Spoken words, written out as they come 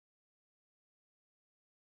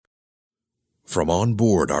From on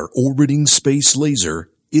board our orbiting space laser,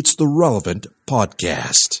 it's the Relevant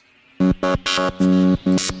Podcast. Relevant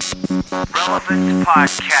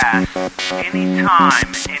Podcast.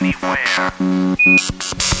 Anytime, anywhere.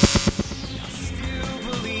 Still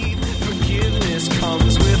believe forgiveness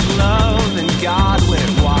comes with love and God when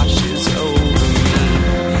it washes over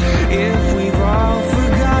me. If we've all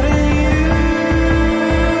forgotten you,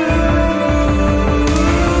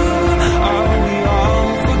 are we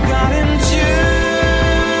all forgotten too?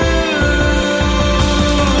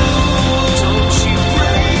 Don't you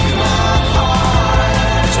break my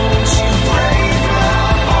heart. Don't you break my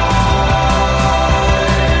heart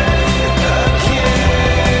again.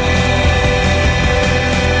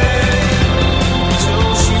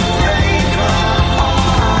 Don't you break my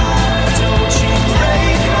heart. Don't you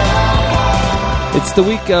break my heart. It's the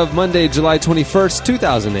week of Monday, July 21st,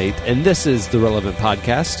 2008, and this is the Relevant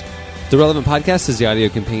Podcast. The Relevant Podcast is the audio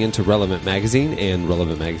companion to Relevant Magazine and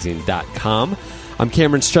RelevantMagazine.com. I'm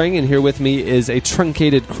Cameron Strang, and here with me is a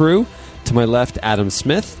truncated crew. To my left, Adam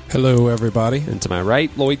Smith. Hello, everybody. And to my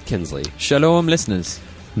right, Lloyd Kinsley. Shalom, listeners.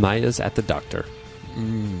 Maya's at the doctor.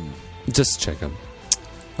 Just check him.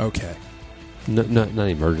 Okay. No, not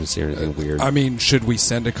emergency or anything weird. I mean, should we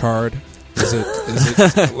send a card? Is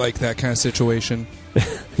it like that kind of situation?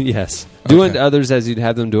 Yes. Do unto Okay. others as you'd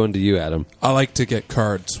have them do unto you, Adam. I like to get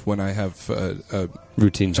cards when I have a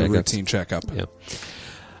Routine checkups. routine checkup.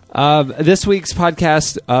 Yeah. This week's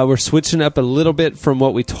podcast, we're switching up a little bit from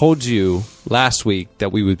what we told you last week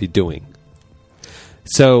that we would be doing.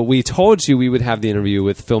 So we told you we would have the interview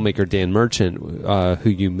with filmmaker Dan Merchant, who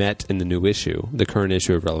you met in the new issue, the current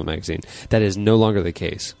issue of Relevant Magazine. That is no longer the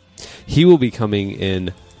case. He will be coming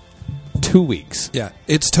in 2 weeks. Yeah,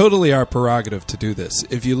 it's totally our prerogative to do this.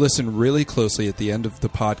 If you listen really closely at the end of the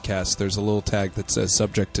podcast, there's a little tag that says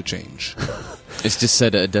subject to change. It's just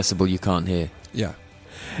said at a decibel you can't hear. Yeah.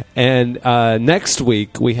 And next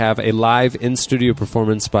week, we have a live in-studio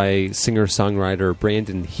performance by singer-songwriter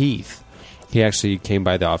Brandon Heath. He actually came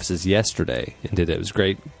by the offices yesterday and did it. It was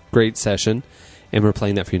great, great session, and we're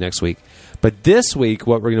playing that for you next week. But this week,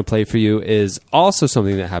 what we're going to play for you is also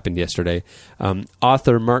something that happened yesterday.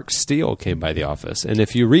 Author Mark Steele came by the office. And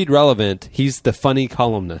if you read Relevant, he's the funny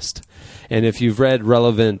columnist. And if you've read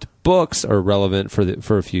Relevant books or Relevant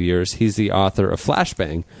for a few years, he's the author of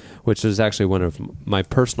Flashbang, which is actually one of my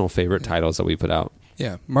personal favorite titles that we put out.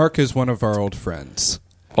 Yeah, Mark is one of our old friends.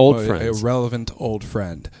 Friends. A relevant old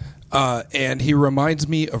friend. And he reminds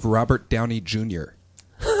me of Robert Downey Jr.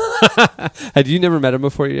 Had you never met him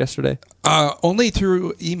before yesterday? Only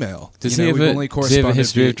through email. Does You he know, have we've only corresponded a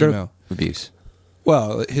history via of drug email. abuse?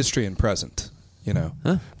 Well, history and present, you know.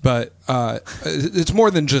 Huh. But it's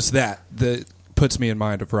more than just that puts me in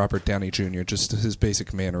mind of Robert Downey Jr., just his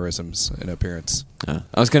basic mannerisms and appearance. I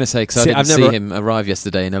was going to say, because I See, didn't I've see never- him arrive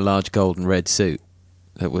yesterday in a large gold and red suit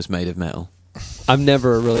that was made of metal. I've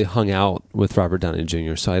never really hung out with Robert Downey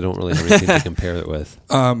Jr., so I don't really have anything to compare it with.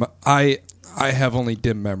 I have only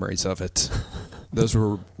dim memories of it. Those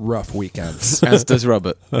were rough weekends. As does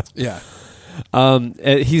Robert. Yeah.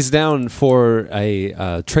 He's down for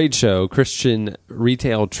a trade show, Christian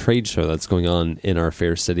retail trade show that's going on in our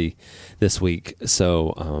fair city this week.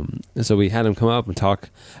 So we had him come up and talk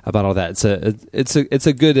about all that. It's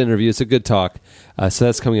a good interview. It's a good talk. So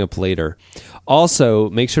that's coming up later. Also,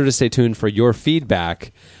 make sure to stay tuned for your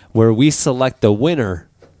feedback, where we select the winner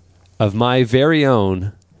of my very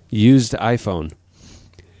own used iPhone.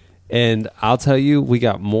 And I'll tell you, we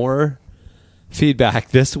got more feedback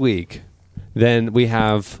this week than we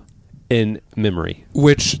have in memory.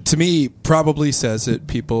 Which, to me, probably says that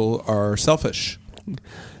people are selfish.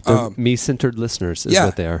 They're me-centered listeners is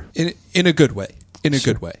what they are. In a good way. In a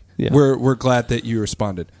good way. Yeah. We're glad that you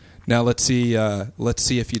responded. Now let's see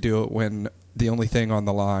if you do it when the only thing on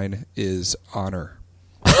the line is honor.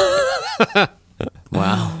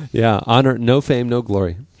 Wow. Yeah, honor, no fame, no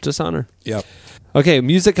glory. Just honor. Yep. Okay,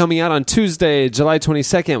 music coming out on Tuesday, July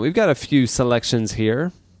 22nd. We've got a few selections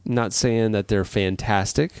here. Not saying that they're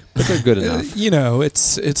fantastic, but they're good enough. You know,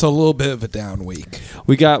 it's a little bit of a down week.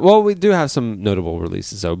 We do have some notable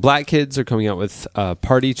releases, though. Black Kids are coming out with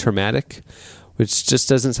Party Traumatic, which just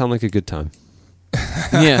doesn't sound like a good time.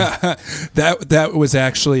 Yeah. That was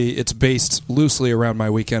actually, it's based loosely around my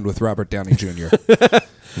weekend with Robert Downey Jr.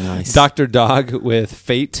 Nice. Dr. Dog with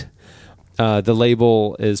Fate. The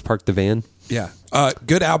label is Park the Van. Yeah.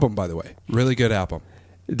 Good album, by the way. Really good album.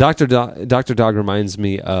 Dr. Dog reminds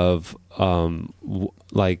me of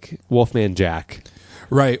like Wolfman Jack.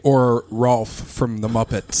 Right, or Rolf from the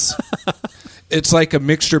Muppets. It's like a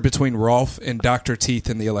mixture between Rolf and Dr. Teeth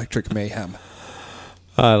and the Electric Mayhem.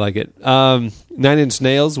 I like it. 9 Inch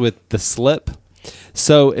Nails with The Slip.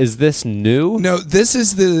 So is this new? No, this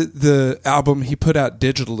is the album he put out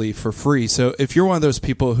digitally for free. So if you're one of those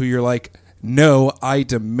people who you're like, no, I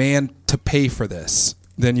demand to pay for this,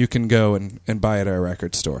 then you can go and buy it at a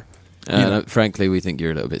record store. Frankly, we think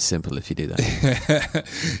you're a little bit simple if you do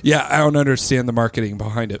that. Yeah, I don't understand the marketing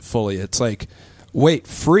behind it fully. It's like, wait,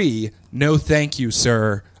 free? No, thank you,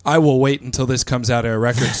 sir. I will wait until this comes out at a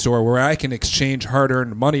record store where I can exchange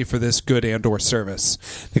hard-earned money for this good and/or service.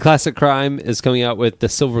 The Classic Crime is coming out with the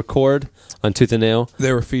Silver Cord on Tooth and Nail.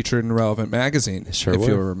 They were featured in Relevant Magazine, Sure if were.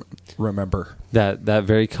 you remember. That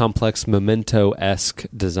very complex Memento-esque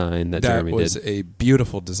design that Jeremy That was did. a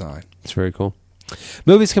beautiful design. It's very cool.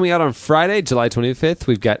 Movies coming out on Friday, July 25th.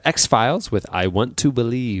 We've got X-Files with I Want to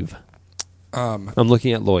Believe. I'm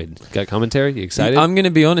looking at Lloyd. Got commentary? You excited? I'm going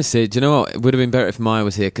to be honest here. Do you know what? It would have been better if Maya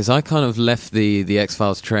was here, because I kind of left the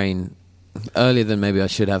X-Files train earlier than maybe I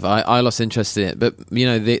should have. I lost interest in it. But, you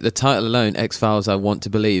know, the title alone, X-Files, I Want to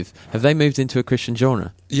Believe, have they moved into a Christian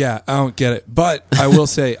genre? Yeah, I don't get it. But I will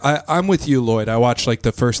say, I'm with you, Lloyd. I watched like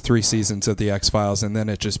the first 3 seasons of the X-Files, and then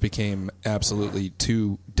it just became absolutely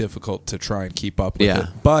too difficult to try and keep up with it.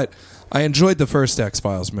 But I enjoyed the first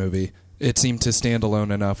X-Files movie. It seemed to stand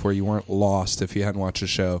alone enough where you weren't lost if you hadn't watched the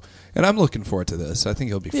show. And I'm looking forward to this. I think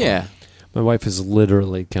it'll be fun. Yeah. My wife is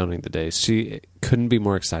literally counting the days. She couldn't be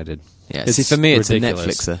more excited. Yeah. It's See, for me, it's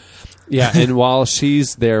ridiculous. a Netflixer. Yeah, and while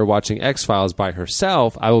she's there watching X-Files by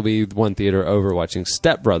herself, I will be one theater over watching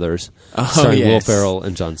Step Brothers, starring Will yes. Ferrell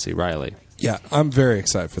and John C. Reilly. Yeah, I'm very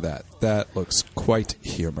excited for that. That looks quite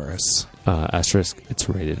humorous. Asterisk, it's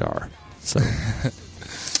rated R. So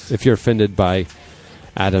if you're offended by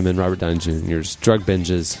Adam and Robert Downey Jr.'s drug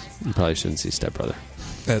binges, you probably shouldn't see Step Brother.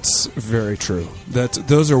 That's very true.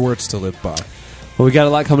 Those are words to live by. Well, we got a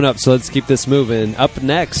lot coming up, so let's keep this moving. Up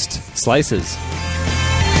next, Slices.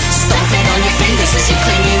 Stomping on your fingers as you're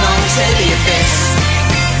clinging on to the abyss.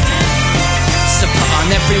 So put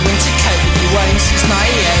on every winter coat that you won't since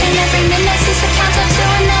 98. And every minute is the countdown to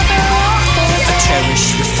another awful day. I cherish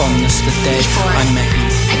with fondness the day Before I met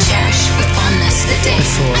you. I cherish with fondness the day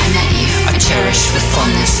Before I met you. I cherish with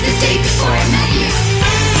fondness the day before I met you.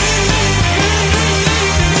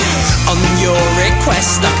 On your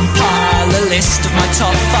request, I compile a list of my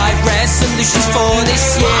top 5 resolutions for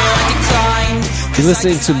this year. I declined. You're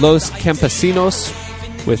listening to Los Campesinos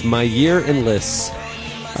with My Year in Lists.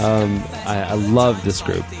 I love this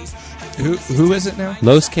group. Who is it now?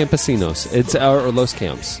 Los Campesinos. It's or Los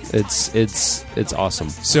Camps. It's awesome.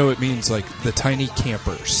 So it means like the tiny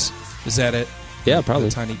campers. Is that it? Yeah, probably.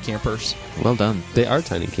 The tiny campers. Well done. They are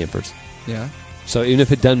tiny campers. Yeah. So even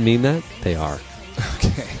if it doesn't mean that, they are.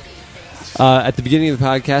 Okay. At the beginning of the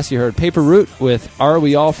podcast, you heard Paper Root with "Are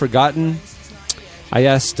We All Forgotten?" I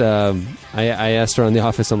asked her in the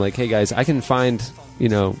office. I'm like, "Hey guys, I can find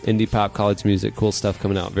indie pop, college music, cool stuff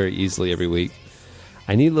coming out very easily every week.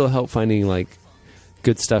 I need a little help finding like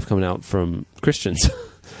good stuff coming out from Christians."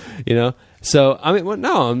 So I mean,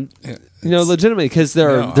 I'm legitimately, because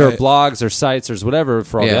there are blogs or sites or whatever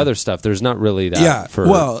for all the other stuff. There's not really that. Yeah. For,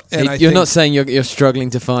 well, and You're not saying you're struggling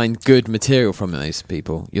to find good material from those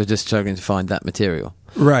people. You're just struggling to find that material.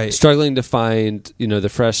 right. struggling to find the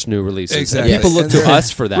fresh new releases. Exactly. And people look And to there-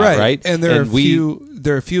 us for that, right? And there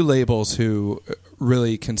are a few labels who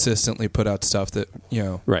really consistently put out stuff that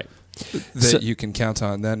right. that you can count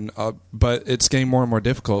on. Then, but it's getting more and more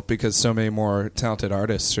difficult because so many more talented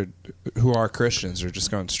artists who are Christians are just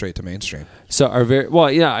going straight to mainstream. So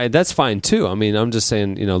that's fine too. I mean, I'm just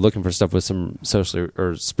saying, looking for stuff with some socially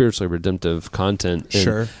or spiritually redemptive content. And,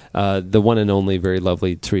 Sure. The one and only very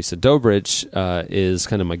lovely Teresa Dobrich is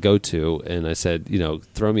kind of my go-to, and I said,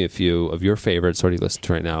 throw me a few of your favorites. What do you listen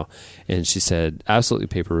to right now? And she said, absolutely,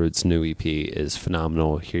 Paper Root's new EP is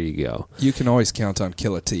phenomenal. Here you go. You can always count on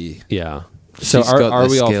Killa T. Yeah. So She's got are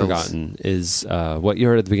the we all skills. forgotten is what you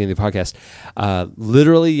heard at the beginning of the podcast.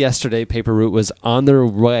 Literally yesterday, Paper Root was on their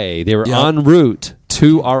way. They were en route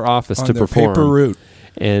to our office On to their perform. Paper Root.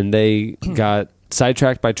 And they got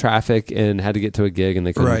sidetracked by traffic and had to get to a gig, and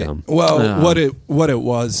they couldn't come. Well, what it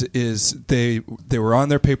was is they were on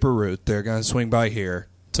their Paper Route. They're going to swing by here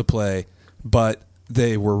to play, but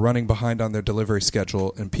they were running behind on their delivery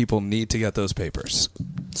schedule, and people need to get those papers.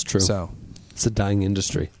 It's true. So It's a dying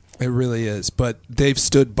industry. it really is. But they've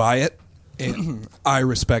stood by it, and I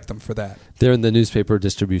respect them for that. They're in the newspaper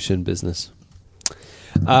distribution business.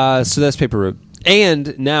 So that's Paper Root.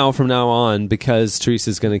 And now, from now on, because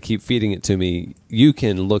Teresa's going to keep feeding it to me, you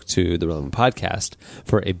can look to the Relevant Podcast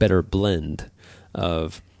for a better blend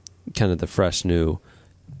of kind of the fresh, new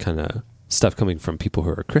kind of stuff coming from people who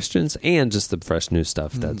are Christians and just the fresh, new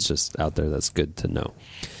stuff that's just out there that's good to know.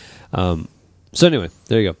 So anyway,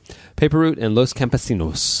 there you go. Paper Route and Los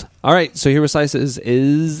Campesinos. All right, so Hero Slices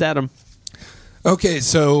is Adam. Okay,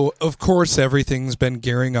 so of course everything's been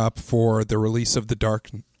gearing up for the release of the Dark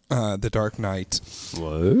Knight.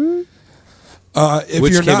 What? If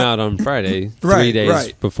Which you're came not, out on Friday, 3 Right, days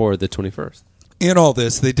right. before the 21st. In all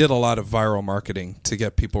this, they did a lot of viral marketing to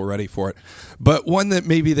get people ready for it. But one that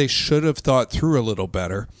maybe they should have thought through a little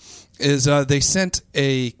better is they sent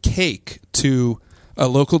a cake to a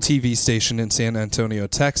local TV station in San Antonio,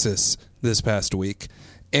 Texas this past week.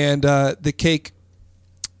 And the cake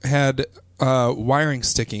had wiring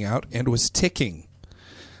sticking out and was ticking.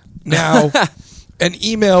 Now, an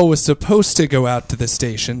email was supposed to go out to the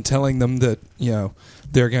station telling them that,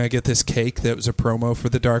 they're going to get this cake that was a promo for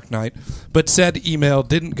The Dark Knight, but said email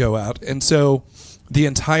didn't go out, and so the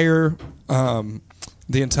entire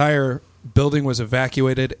building was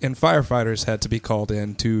evacuated, and firefighters had to be called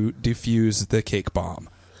in to defuse the cake bomb.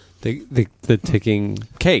 The ticking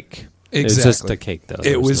cake. Exactly. It was just a cake, though.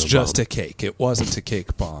 It was just a cake. It wasn't a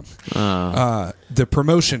cake bomb. The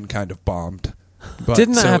promotion kind of bombed. But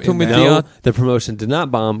Didn't that happen with the promotion did not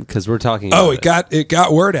bomb because we're talking about it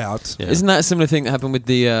got word out. Yeah. Isn't that a similar thing that happened with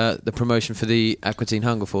the promotion for the Aqua Teen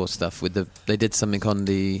Hunger Force stuff? They did something on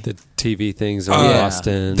the TV things on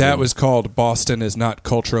Boston. That was called Boston is not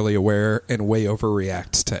culturally aware and way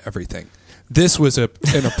overreacts to everything. This was an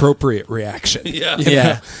appropriate reaction.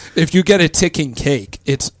 Yeah. If you get a ticking cake,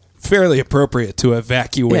 it's fairly appropriate to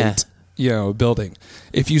evacuate a building.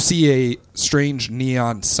 If you see a strange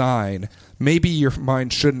neon sign, maybe your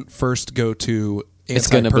mind shouldn't first go to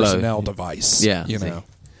anti-personnel device. Yeah.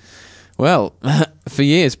 Well, for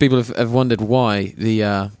years, people have wondered why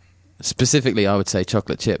specifically, I would say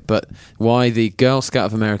chocolate chip, but why the Girl Scout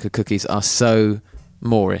of America cookies are so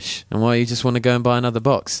Moorish, and why you just want to go and buy another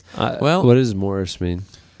box. What does Moorish mean?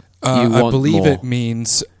 I believe it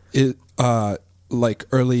means like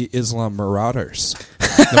early Islam marauders,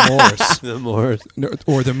 the Moors, The Moors.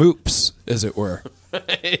 or the Moops, as it were.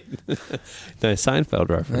 Nice Seinfeld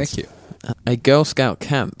reference. Thank you. A Girl Scout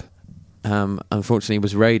camp, unfortunately,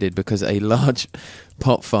 was raided because a large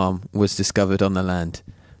pot farm was discovered on the land,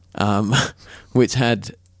 which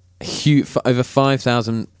had over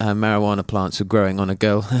 5,000 marijuana plants were growing on a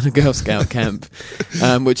Girl Scout camp,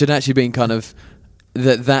 which had actually been kind of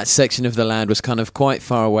that section of the land was kind of quite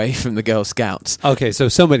far away from the Girl Scouts. Okay, so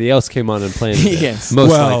somebody else came on and planted it. Yes.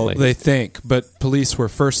 Most Well, likely. they think, but police were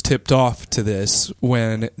first tipped off to this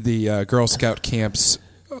when the Girl Scout camp's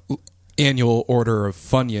annual order of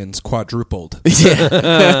Funyuns quadrupled.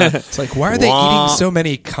 It's like, why are they eating so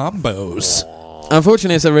many combos?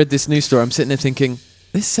 Unfortunately, as I read this news story, I'm sitting there thinking,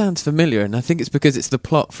 this sounds familiar, and I think it's because it's the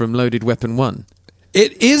plot from Loaded Weapon 1.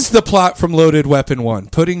 It is the plot from Loaded Weapon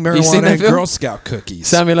 1, putting seen marijuana that in film? Girl Scout cookies.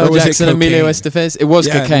 Samuel Or L. was it Jackson, Emilio cocaine? Estevez. It was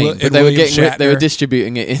Yeah, cocaine, and but they were William they were Shatner.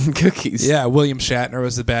 distributing it in cookies. Yeah, William Shatner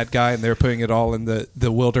was the bad guy, and they were putting it all in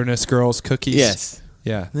the Wilderness Girls cookies. Yes.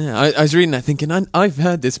 Yeah. Yeah, I was reading that thinking, I've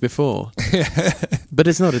heard this before. But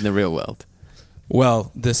it's not in the real world.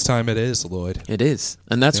 Well, this time it is, Lloyd. It is.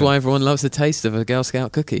 And that's why everyone loves the taste of a Girl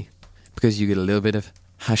Scout cookie. Because you get a little bit of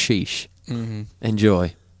hashish. Mm-hmm.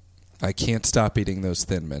 Enjoy. I can't stop eating those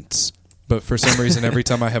Thin Mints. But for some reason, every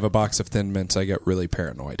time I have a box of Thin Mints, I get really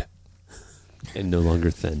paranoid. And no longer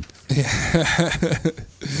thin.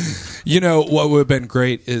 What would have been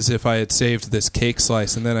great is if I had saved this cake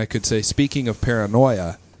slice, and then I could say, speaking of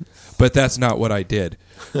paranoia, but that's not what I did.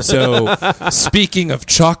 So, speaking of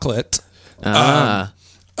chocolate, a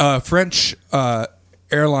French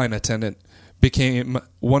airline attendant became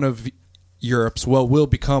will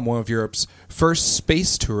become one of Europe's first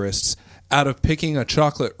space tourists out of picking a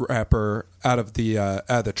chocolate wrapper out of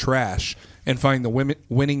the trash and finding the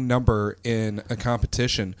winning number in a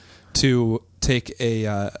competition to take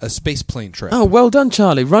a space plane trip. Oh, well done,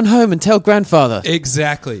 Charlie. Run home and tell grandfather.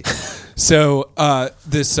 Exactly. So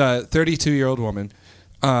this 32-year-old woman,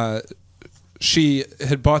 she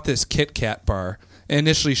had bought this Kit Kat bar.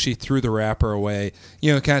 Initially, she threw the wrapper away,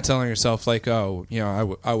 kind of telling herself, like, oh,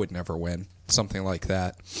 I would never win, something like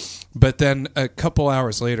that. But then a couple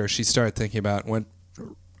hours later, she started thinking about it,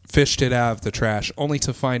 fished it out of the trash, only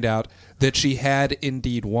to find out that she had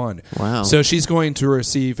indeed won. Wow. So she's going to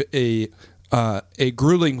receive a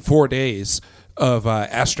grueling 4 days of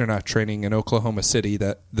astronaut training in Oklahoma City,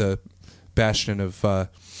 the bastion of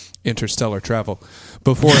interstellar travel,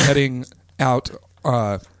 before heading out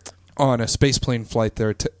on a spaceplane flight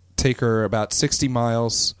there to take her about 60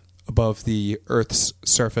 miles above the Earth's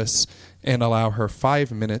surface and allow her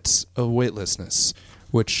 5 minutes of weightlessness,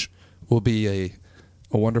 which will be a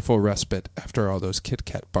wonderful respite after all those Kit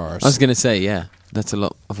Kat bars. I was going to say, yeah, that's a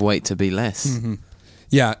lot of weight to be less. Mm-hmm.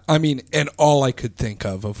 Yeah, I mean, and all I could think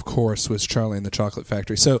of course, was Charlie and the Chocolate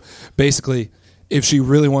Factory. So basically, if she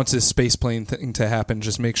really wants this space plane thing to happen,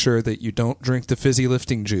 just make sure that you don't drink the fizzy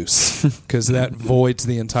lifting juice, because that voids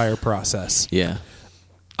the entire process. Yeah.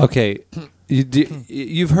 Okay,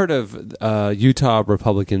 you've heard of Utah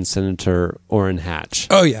Republican Senator Orrin Hatch?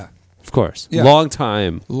 Oh, yeah. Of course. Yeah. Long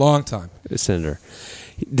time senator.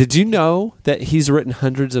 Did you know that he's written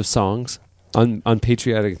hundreds of songs on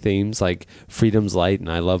patriotic themes like Freedom's Light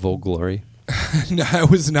and I Love Old Glory? No, I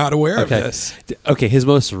was not aware of this. Okay, his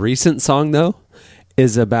most recent song, though,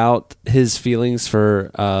 is about his feelings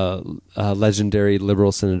for legendary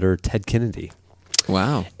liberal Senator Ted Kennedy.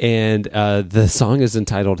 Wow. And the song is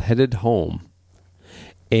entitled Headed Home.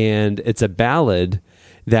 And it's a ballad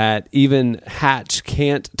that even Hatch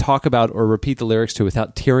can't talk about or repeat the lyrics to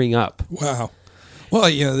without tearing up. Wow. Well,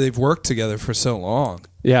 they've worked together for so long.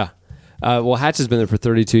 Yeah. Well, Hatch has been there for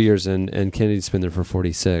 32 years and Kennedy's been there for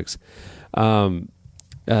 46.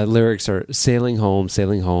 Lyrics are sailing home,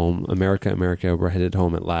 America, America, we're headed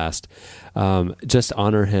home at last. Just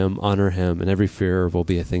honor him, and every fear will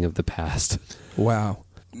be a thing of the past. Wow.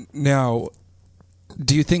 Now,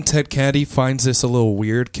 do you think Ted Kennedy finds this a little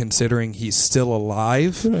weird, considering he's still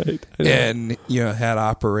alive, right? And had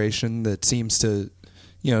operation that seems to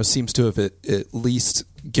have at least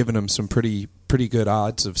given him some pretty good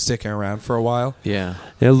odds of sticking around for a while? Yeah.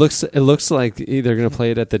 It looks like they're going to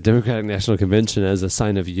play it at the Democratic National Convention as a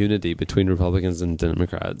sign of unity between Republicans and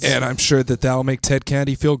Democrats. And I'm sure that'll make Ted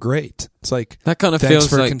Kennedy feel great. It's like, that kind of thanks feels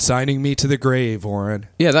for like consigning me to the grave, Orrin.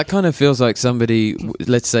 Yeah, that kind of feels like somebody.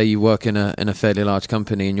 Let's say you work in a fairly large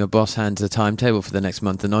company, and your boss hands a timetable for the next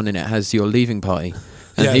month, and on it has your leaving party,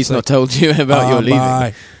 and he's not told you about your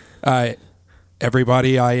leaving.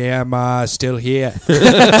 Everybody, I am still here.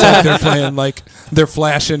 It's like they're playing, they're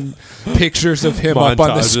flashing pictures of him up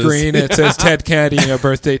on the screen. It says Ted Kennedy,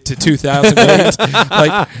 birthday to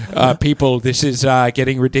 2008. People, this is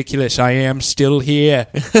getting ridiculous. I am still here.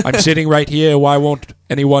 I'm sitting right here. Why won't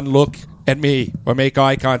anyone look at me or make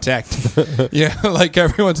eye contact?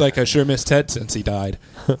 Everyone's like, I sure miss Ted since he died.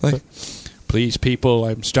 Please, people,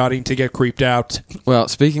 I'm starting to get creeped out. Well,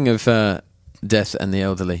 speaking of death and the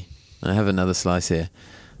elderly, I have another slice here.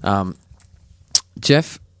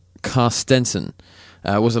 Jeff Carstensen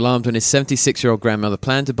was alarmed when his 76-year-old grandmother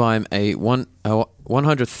planned to buy him a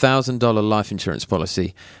 $100,000 life insurance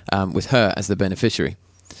policy with her as the beneficiary.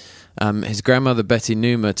 His grandmother, Betty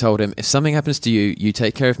Newmer, told him, if something happens to you, you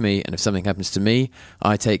take care of me, and if something happens to me,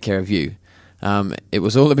 I take care of you. It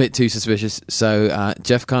was all a bit too suspicious, so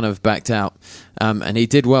Jeff kind of backed out, and he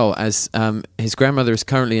did well, as his grandmother is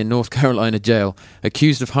currently in North Carolina jail,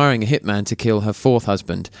 accused of hiring a hitman to kill her fourth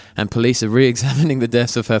husband, and police are re-examining the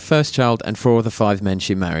deaths of her first child and 4 of the 5 men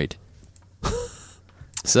she married.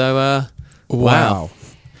 So, wow.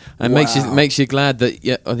 And makes you glad that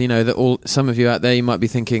that some of you out there, you might be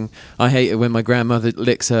thinking, I hate it when my grandmother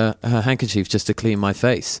licks her handkerchief just to clean my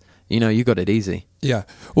face. You got it easy. Yeah.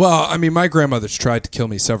 Well, I mean, my grandmother's tried to kill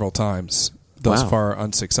me several times, thus far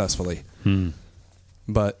unsuccessfully.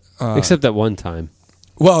 But except that one time.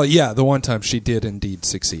 Well, yeah, the one time she did indeed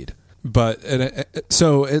succeed. But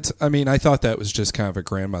so it's. I mean, I thought that was just kind of a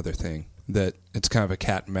grandmother thing. That it's kind of a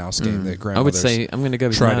cat and mouse game that grandmothers. I would say I'm going to go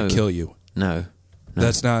with try to kill you. No,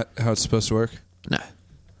 that's not how it's supposed to work. No,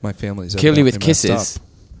 my family's kill you with kisses. Up.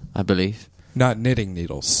 I believe. Not knitting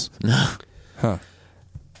needles. No. Huh.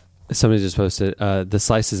 Somebody just posted, the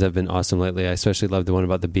slices have been awesome lately. I especially love the one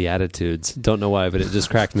about the Beatitudes. Don't know why, but it just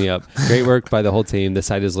cracked me up. Great work by the whole team. The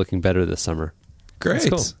site is looking better this summer. Great. That's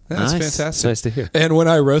cool. That's nice. fantastic. It's nice to hear. And when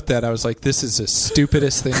I wrote that, I was like, this is the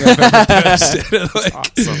stupidest thing I've ever posted.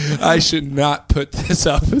 Awesome. I should not put this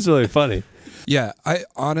up. It was really funny. Yeah, I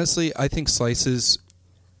think slices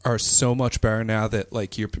are so much better now that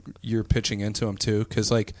you're pitching into them too,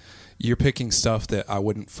 because you're picking stuff that I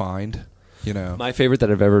wouldn't find. My favorite that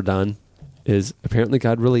I've ever done is apparently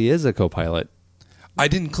God really is a co-pilot. I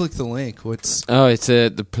didn't click the link. What's? Oh, it's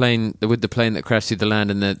the plane with the plane that crashed through the land,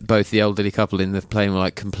 and both the elderly couple in the plane were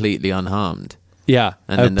completely unharmed. Yeah,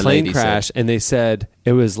 and a then the plane lady crash, said, and they said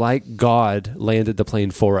it was like God landed the plane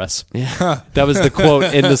for us. Yeah, that was the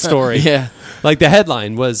quote in the story. Yeah, the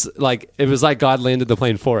headline was it was like God landed the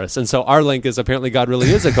plane for us, and so our link is apparently God really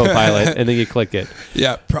is a co-pilot, and then you click it.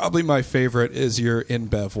 Yeah, probably my favorite is your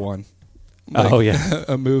InBev one.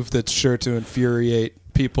 A move that's sure to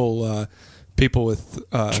infuriate people. People with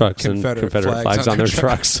trucks Confederate and Confederate flags on their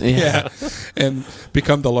trucks. Yeah. And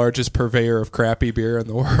become the largest purveyor of crappy beer in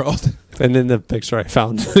the world. And then the picture I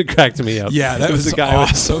found cracked me up. Yeah, that was the guy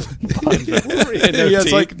awesome. He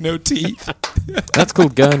has no teeth. That's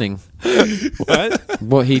called gurning. What?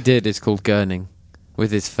 What he did is called gurning.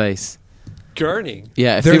 with his face. Gurning.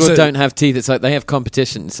 Yeah, if There's people a- don't have teeth, it's like they have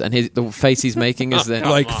competitions, and the face he's making is then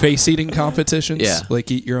Like face eating competitions? Yeah.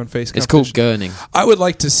 Like eat your own face it's competition? called gurning. I would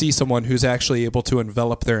like to see someone who's actually able to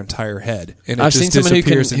envelop their entire head. And it I've just seen someone who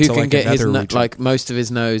disappears can into like get his another region. like most of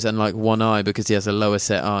his nose and like one eye because he has a lower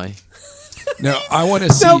set eye. No, I want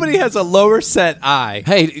to see. Nobody has a lower set eye.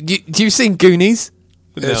 Hey, do you seen Goonies?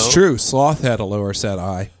 It's No. true. Sloth had a lower set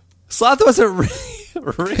eye. Sloth wasn't real.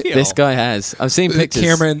 This guy has. I've seen pictures.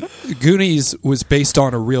 Cameron, Goonies was based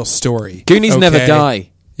on a real story. Goonies never Okay? die.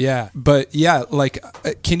 Yeah, but yeah, like,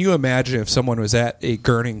 can you imagine if someone was at a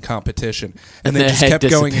gurning competition and they their just head kept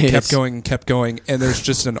going and disappears. kept going and kept going, and there's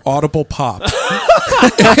just an audible pop,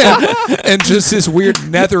 and just this weird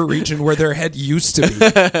nether region where their head used to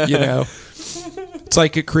be, you know? It's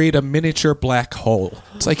like it created a miniature black hole.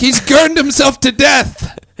 It's like he's gurned himself to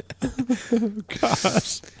death.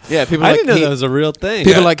 Yeah, people I like didn't know that was a real thing.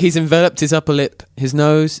 people like he's enveloped his upper lip, his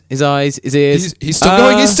nose, his eyes, his ears. He's still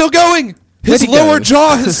going. He's still going. His where'd he lower go?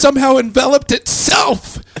 jaw has somehow enveloped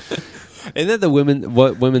itself. Isn't that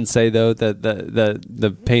what women say though, that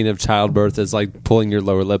the pain of childbirth is like pulling your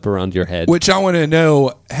lower lip around your head? Which I want to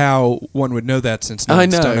know how one would know that since no I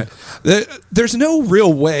one's know. done it. There's no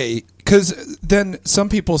real way, because then some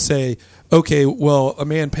people say, okay, well, a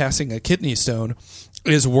man passing a kidney stone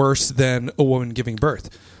is worse than a woman giving birth.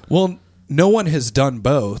 Well, no one has done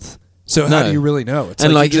both. So how No. do you really know? It's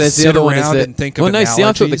and like you just there's the sit other one is around that, and think of well, no, see, I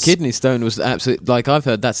thought the analogies. kidney stone was absolute. Like I've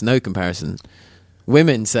heard that's no comparison.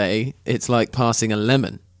 Women say it's like passing a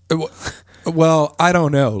lemon. Well, I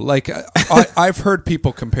don't know. Like I've heard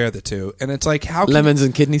people compare the two, and it's like how can Lemons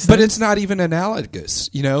and kidney stones? But it's not even analogous.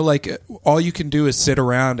 You know, like all you can do is sit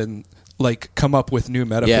around and like come up with new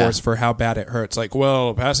metaphors for how bad it hurts. Like,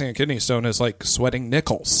 well, passing a kidney stone is like sweating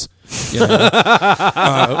nickels. You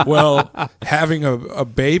know? Well, having a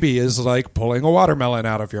baby is like pulling a watermelon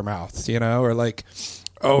out of your mouth. You know, or like,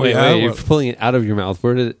 wait, you're pulling it out of your mouth.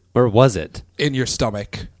 Where was it? in your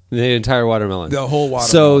stomach. The entire watermelon. The whole watermelon.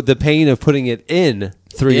 So the pain of putting it in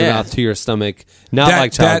through your Yeah. mouth to your stomach, not That-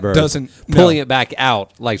 like that childbirth. doesn't- no. Pulling it back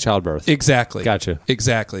out like childbirth. Exactly. Gotcha.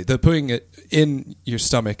 Exactly. The putting it in your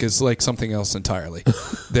stomach is like something else entirely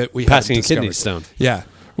that we Passing haven't a kidney discovered. stone. Yeah.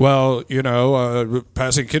 Well, you know,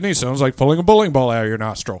 passing kidney stone is like pulling a bowling ball out of your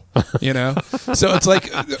nostril. You know, so it's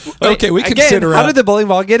like, okay, we can Again, sit around. how did the bowling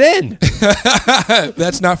ball get in?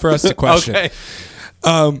 That's not for us to question. Okay.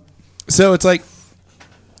 So it's like,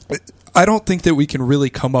 I don't think that we can really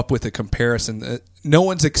come up with a comparison. No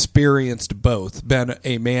one's experienced both, been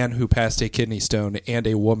a man who passed a kidney stone and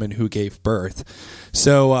a woman who gave birth.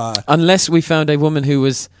 So Unless we found a woman who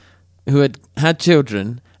had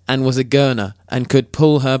children and was a gurner and could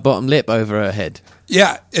pull her bottom lip over her head.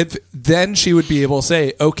 yeah, then she would be able to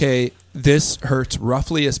say, okay, this hurts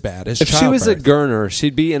roughly as bad as If she was a childbirth. gurner,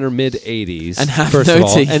 she'd be in her mid-80s And have first no of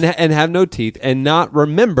all, teeth. and have no teeth, and not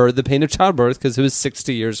remember the pain of childbirth because it was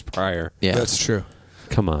 60 years prior. Yeah. That's true.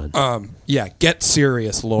 Come on. Yeah, get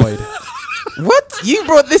serious, Lloyd. What? You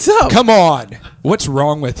brought this up? Come on. What's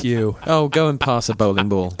wrong with you? Oh, go and pass a bowling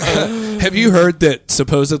ball. Have you heard that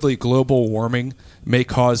supposedly global warming may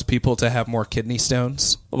cause people to have more kidney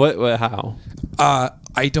stones? What? How?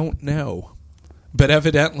 I don't know. But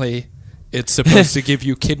evidently, it's supposed to give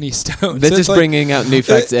you kidney stones. They're It's just like- bring out new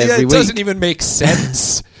facts every it week. doesn't even make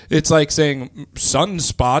sense. It's like saying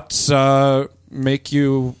sunspots make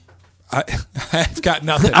you... I've got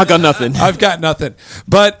nothing. I got nothing. I've got nothing.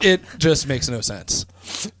 But it just makes no sense.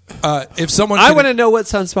 If someone... I can- want to know what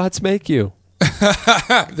sunspots make you.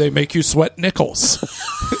 They make you sweat nickels.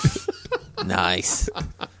 Nice.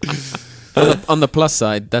 on the plus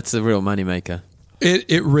side, that's a real moneymaker.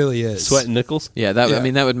 It really is. Sweat and nickels? Yeah, Yeah. I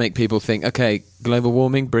mean, that would make people think, okay, global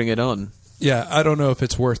warming, bring it on. Yeah, I don't know if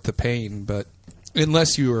it's worth the pain, but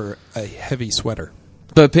unless you are a heavy sweater.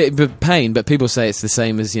 But pain, but people say it's the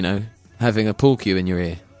same as, you know, having a pool cue in your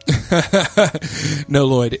ear. No,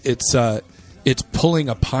 Lloyd, it's pulling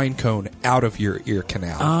a pine cone out of your ear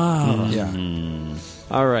canal. Oh. Yeah.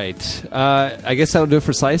 All right. I guess that'll do it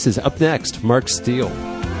for Slices. Up next, Mark Steele.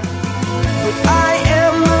 I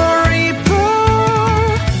am the Reaper.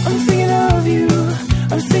 I'm thinking of you.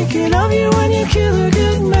 I'm thinking of you when you kill a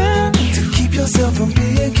good man. To keep yourself from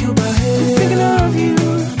being killed by him. I'm thinking of you.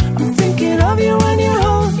 I'm thinking of you when you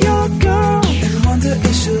hold your girl. And wonder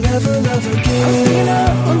if she'll ever love again. I'm thinking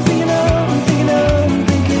of, I'm thinking of, I'm thinking of, I'm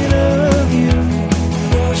thinking of you.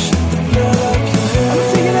 Wash the blood off your hair. I'm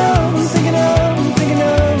thinking of, I'm thinking of, I'm thinking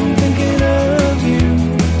of, I'm thinking of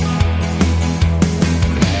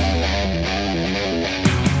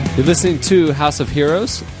you. You're listening to House of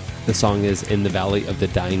Heroes. The song is In the Valley of the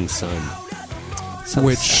Dying Sun.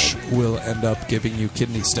 which will end up giving you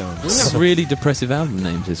kidney stones. We have really depressive album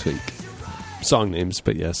names this week. Song names,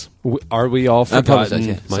 but yes. Are we all I apologize, forgotten?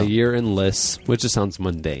 yeah. My Song. Year in Lists, which just sounds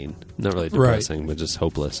mundane. Not really depressing, but just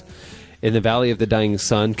hopeless. In the Valley of the Dying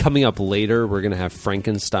Sun. Coming up later, we're going to have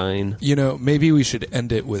Frankenstein. You know, maybe we should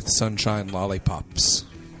end it with Sunshine Lollipops.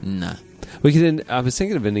 Nah. We could end, I was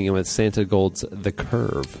thinking of ending it with Santa Gold's The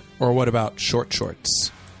Curve. Or what about Short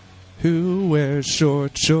Shorts? Who wears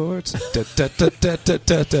short shorts? Da, da, da, da, da,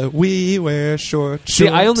 da, da. We wear short shorts. See,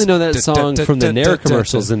 I only know that Da, song da, from the da, Nair da, da,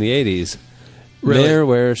 commercials da. in the 80s. Really? Nair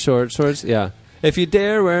wear short shorts. Yeah. If you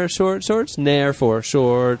dare wear short shorts, Nair for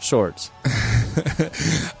short shorts.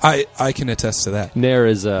 I can attest to that. Nair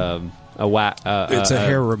is it's It's a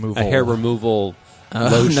hair removal. A hair removal Oh,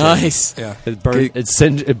 lotion. nice. Yeah.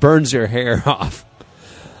 It burns your hair off.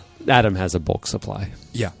 Adam has a bulk supply.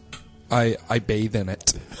 Yeah. I bathe in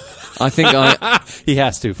it. I think He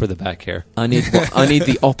has to for the back hair. I need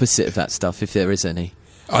the opposite of that stuff, if there is any.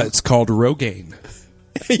 It's called Rogaine.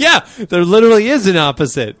 Yeah, there literally is an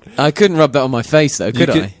opposite. I couldn't rub that on my face, though, could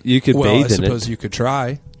I? You could Well, I bathe in suppose it. you could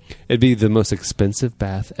try. It'd be the most expensive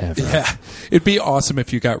bath ever. Yeah. It'd be awesome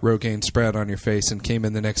if you got Rogaine spread on your face and came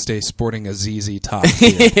in the next day sporting a ZZ Top.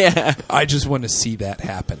 Yeah. I just want to see that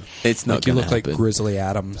happen. It's not Like you gonna look like happen. Grizzly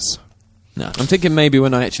Adams. No, I'm thinking maybe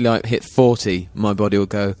when I actually hit 40, my body will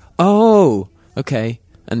go, oh, okay,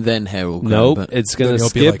 and then hair will grow. Nope, but it's going Then to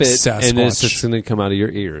you'll be skip like it, and it's Sasquatch. just going to come out of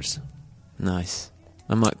your ears. nice.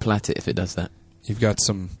 I might plait it if it does that. You've got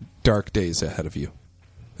some dark days ahead of you.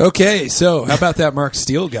 Okay, so how about that Mark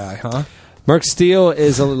Steele guy, huh? Mark Steele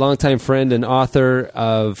is a longtime friend and author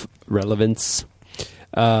of Relevance.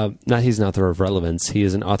 He's an author of Relevance. He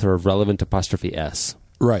is an author of Relevant *S.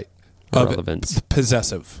 Right. Relevance.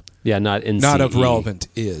 Possessive. Yeah, not in Not of relevant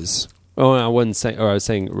is. Oh, I wasn't saying. Or I was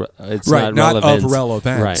saying it's Right, not not relevance. of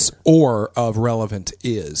relevance or of relevant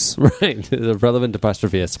is. Right, the Relevant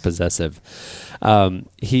 *S possessive.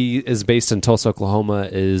 He is based in Tulsa, Oklahoma.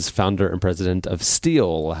 Is founder and president of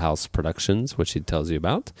Steele House Productions, which he tells you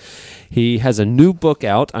about. He has a new book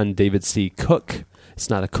out on David C. Cook. It's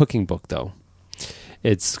not a cooking book though.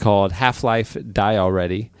 It's called Half-Life Die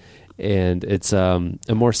Already, and it's a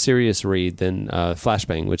more serious read than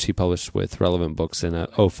Flashbang, which he published with Relevant Books in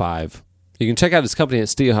 2005. You can check out his company at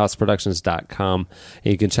steelhouseproductions.com,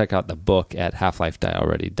 and you can check out the book at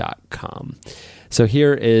halflifediealready.com. So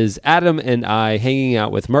here is Adam and I hanging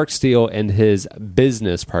out with Mark Steele and his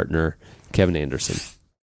business partner, Kevin Anderson.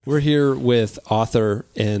 We're here with author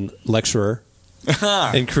and lecturer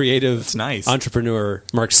and creative That's nice. entrepreneur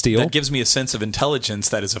Mark Steele. That gives me a sense of intelligence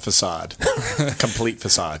that is a facade. Complete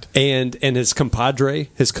facade. and his compadre,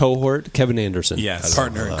 his cohort, Kevin Anderson. Yes.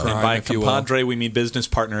 Partner in crime, And by if you will. compadre, we mean business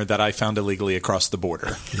partner that I found illegally across the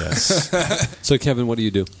border. Yes. So, Kevin, what do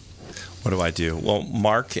you do? What do I do? Well,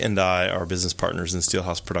 Mark and I are business partners in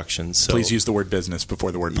Steelhouse Productions. So Please use the word business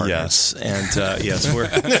before the word partner. Yes, and yes, we're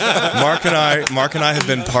Mark and I have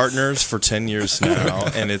been partners for 10 years now,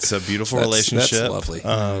 and it's a beautiful relationship. That's lovely.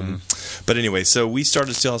 But anyway, so we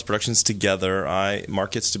started Steelhouse Productions together.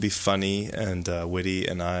 Mark gets to be funny and witty,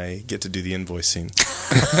 and I get to do the invoicing.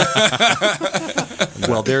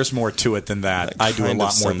 Well, there's more to it than that. I do a kind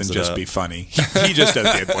lot of more than sums it just up. be funny. He just does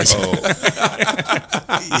the invoicing.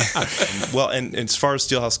 Well, and as far as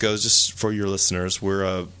Steelhouse goes, just for your listeners, we're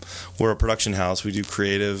a production house. We do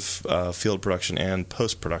creative field production and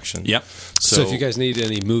post production. Yep. So, if you guys need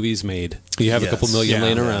any movies made, you have a couple million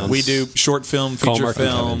laying around. We do short film, Call feature Mark and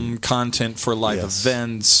film, content for live Yes.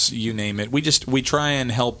 events, you name it. We try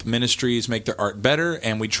and help ministries make their art better,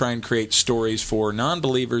 and we try and create stories for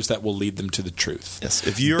non-believers that will lead them to the truth. Yes,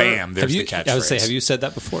 if you're Bam, there's Have you, the catchphrase. I would say, have you said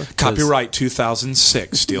that before? 'Cause- Copyright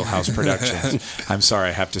 2006, Steelhouse Productions. I'm sorry,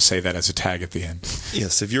 I have to say that as a tag at the end.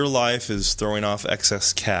 Yes, if your life is throwing off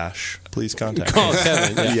excess cash, please contact Call me.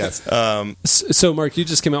 Kevin. Yeah. Yes, So, Mark, you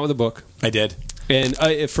just came out with a book. I did. And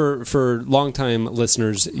for longtime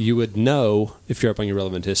listeners, you would know, if you're up on your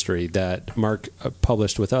relevant history, that Mark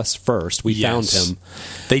published with us first. We found Yes. him.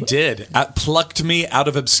 They did. Plucked me out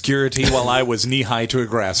of obscurity while I was knee-high to a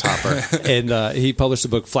grasshopper. And he published the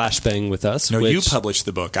book Flashbang with us. No, which, you published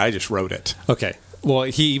the book. I just wrote it. Okay. Well,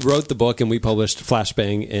 he wrote the book, and we published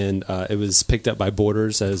Flashbang, and it was picked up by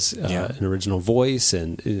Borders as an original voice,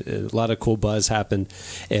 and a lot of cool buzz happened.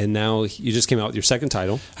 And now you just came out with your second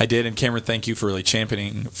title. I did, and Cameron, thank you for really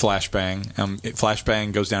championing Flashbang.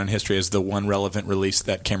 Flashbang goes down in history as the one relevant release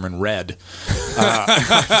that Cameron read.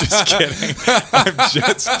 I'm just kidding. I'm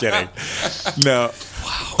just kidding. No.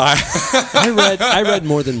 I read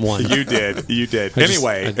more than one. You did.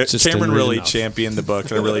 I just Cameron didn't read really enough. championed the book,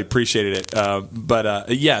 and I really appreciated it.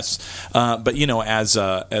 Yes, but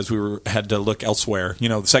as we had to look elsewhere,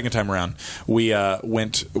 the second time around, we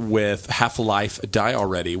went with Half-Life: Die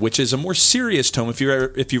Already, which is a more serious tome. If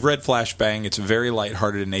you've read Flashbang, it's very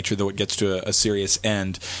lighthearted in nature, though it gets to a serious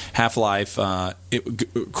end. Half-Life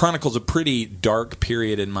it chronicles a pretty dark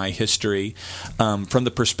period in my history from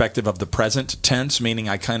the perspective of the present tense, meaning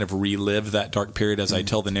I kind of relive that dark period as I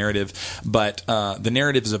tell the narrative. But the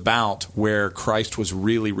narrative is about where Christ was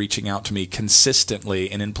really reaching out to me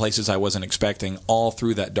consistently and in places I wasn't expecting all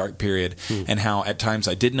through that dark period, and how at times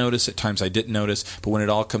I did notice, at times I didn't notice, but when it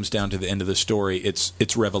all comes down to the end of the story,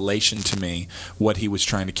 it's revelation to me what he was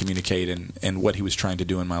trying to communicate and what he was trying to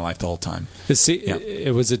do in my life the whole time. Was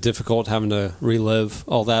it difficult having to relive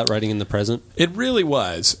all that writing in the present? It really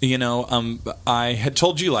was. I had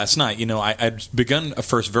told you last night, I'd begun a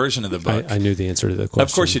first version of the book. I knew the answer to the question.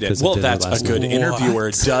 Of course you did. Well, that's a good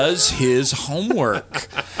interviewer. Does his homework.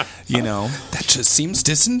 That just seems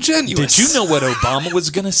disingenuous. Did you know what Obama was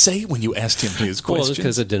going to say when you asked him his Well, questions?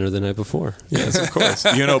 because of dinner the night before. Yes, of course.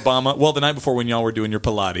 Obama, well, the night before when y'all were doing your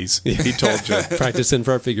Pilates, he told you. Practicing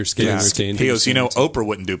for our figure skating routine. He goes, Oprah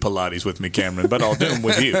wouldn't do Pilates with me, Cameron, but I'll do them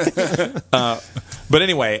with you. But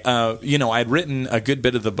anyway, I'd written a good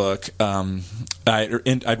bit of the book.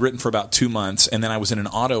 I'd written for about 2 months, and then I was in an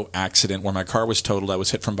auto accident where my car was totaled. I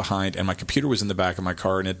was hit from behind, and my computer was in the back of my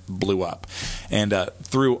car, and it blew up. And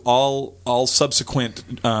through all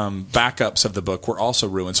subsequent backups of the book were also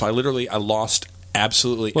ruined. So I lost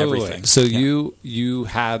absolutely everything. Wait. So you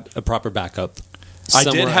had a proper backup. I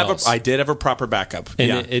did have a proper backup,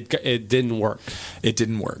 and it didn't work. It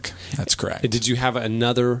didn't work. That's correct. Did you have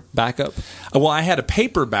another backup? Well, I had a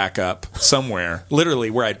paper backup somewhere, literally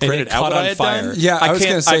where I'd printed out what I had done. Yeah, I was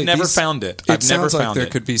going to say I've never found it. I've never sounds like found there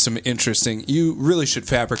it. could be some interesting. You really should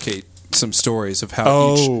fabricate some stories of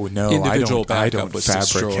how each individual backup was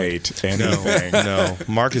fabricate destroyed. anything. No,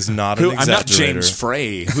 Mark is not an I'm exaggerator. not James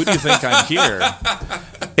Frey. Who do you think I'm here?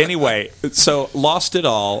 Anyway, so lost it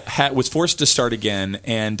all, was forced to start again,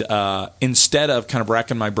 and instead of kind of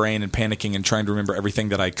racking my brain and panicking and trying to remember everything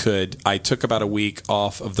that I could, I took about a week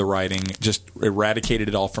off of the writing, just eradicated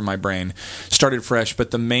it all from my brain, started fresh.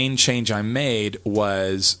 But the main change I made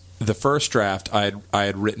was the first draft I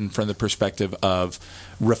had written from the perspective of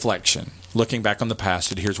reflection. Looking back on the past,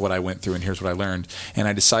 and here's what I went through and here's what I learned. And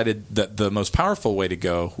I decided that the most powerful way to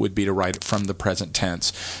go would be to write it from the present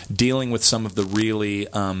tense, dealing with some of the really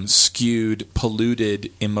skewed,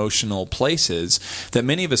 polluted, emotional places that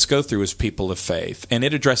many of us go through as people of faith. And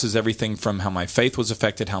it addresses everything from how my faith was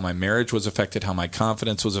affected, how my marriage was affected, how my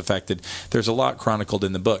confidence was affected. There's a lot chronicled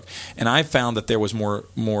in the book. And I found that there was more,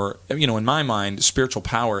 in my mind, spiritual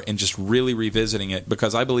power in just really revisiting it,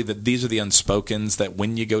 because I believe that these are the unspokens that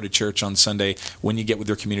when you go to church on Sunday, when you get with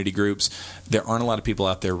your community groups, there aren't a lot of people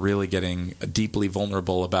out there really getting deeply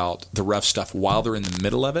vulnerable about the rough stuff while they're in the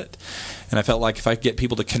middle of it. And I felt like if I could get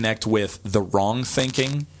people to connect with the wrong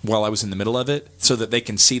thinking while I was in the middle of it, so that they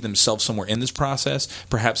can see themselves somewhere in this process,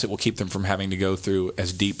 perhaps it will keep them from having to go through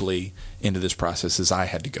as deeply into this process as I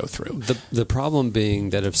had to go through. The problem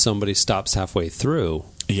being that if somebody stops halfway through...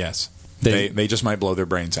 Yes. They just might blow their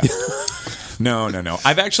brains out. No.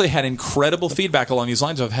 I've actually had incredible feedback along these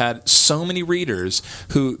lines. I've had so many readers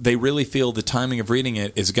who they really feel the timing of reading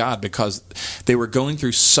it is God, because they were going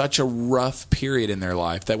through such a rough period in their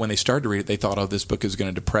life that when they started to read it, they thought, this book is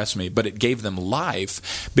going to depress me. But it gave them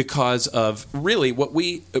life because of really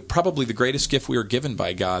probably the greatest gift we were given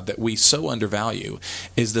by God that we so undervalue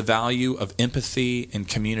is the value of empathy and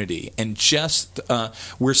community. And just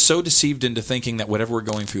we're so deceived into thinking that whatever we're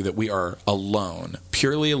going through, that we are alone,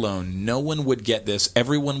 purely alone. No one would get this.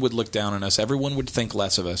 Everyone would look down on us. Everyone would think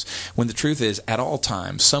less of us. When the truth is, at all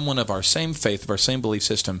times, someone of our same faith, of our same belief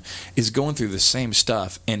system, is going through the same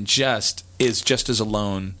stuff and is just as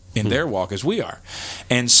alone in their walk as we are.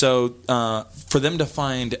 And so for them to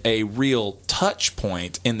find a real touch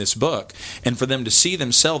point in this book, and for them to see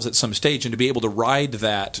themselves at some stage and to be able to ride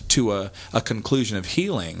that to a conclusion of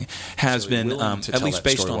healing has been at least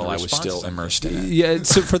based on while I was still immersed in it. Yeah,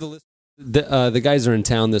 so for the the guys are in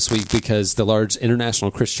town this week because the large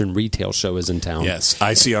International Christian Retail Show is in town. Yes,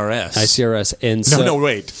 ICRS. And so, no,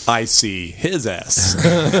 wait. I see his ass.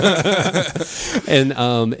 And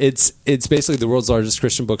it's basically the world's largest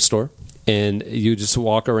Christian bookstore. And you just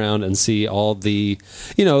walk around and see all the,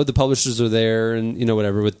 the publishers are there and,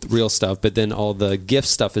 whatever with real stuff. But then all the gift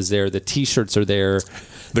stuff is there. The T-shirts are there.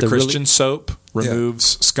 The Christian soap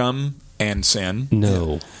removes scum and sin.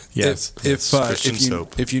 No. Yes.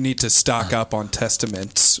 If you need to stock up on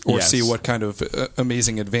testaments or Yes. see what kind of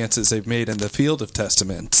amazing advances they've made in the field of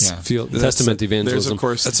testaments, Testament evangelism. There's, of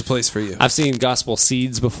course, that's a place for you. I've seen gospel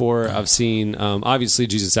seeds before. I've seen obviously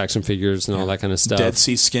Jesus action figures and all that kind of stuff. Dead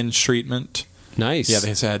Sea skin treatment. Nice. Yeah,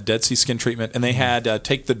 they had Dead Sea skin treatment, and they had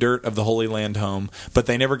Take the Dirt of the Holy Land Home, but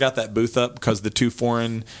they never got that booth up because the two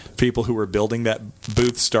foreign people who were building that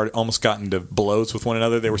booth almost got into blows with one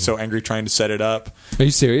another. They were so angry trying to set it up. Are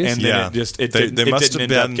you serious? And then it didn't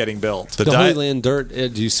end up getting built. The Holy Land dirt,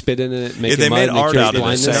 do you spit in it? Make they it made mud, art make out of it.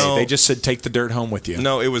 blindness? No. They just said, take the dirt home with you.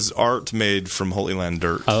 No, it was art made from Holy Land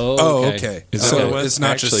dirt. Oh, okay. So it's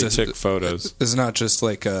not actually just took photos. It's not just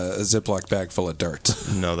like a Ziploc bag full of dirt.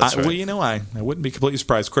 No, that's right. Well, you know, I wouldn't be completely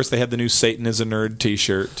surprised. Of course, they had the new Satan is a Nerd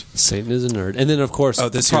T-shirt. Satan is a nerd. And then, of course,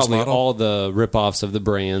 this year's probably model? all the rip-offs of the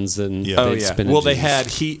brands. And Well, they had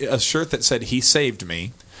a shirt that said, "He saved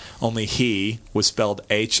me," only he was spelled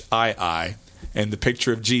H-I-I, and the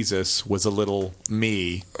picture of Jesus was a little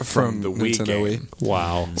me from the Wii Nintendo game. Wii.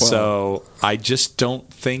 Wow. So I just don't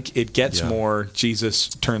think it gets more Jesus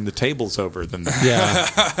turned the tables over than that.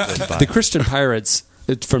 Yeah. The Christian Pirates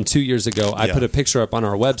from 2 years ago, I put a picture up on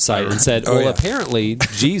our website and said, apparently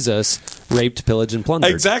Jesus raped, pillaged, and plundered.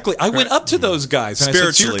 Exactly. I went up to those guys and I said,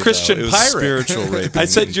 "You're Spiritually, Christian though. It was pirate." spiritual rape I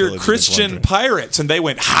said, and "You're pillaging and Christian plundering. pirates," and they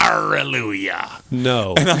went, "Hallelujah."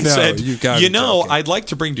 No. And I said, you know, I'd like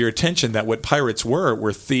to bring to your attention that what pirates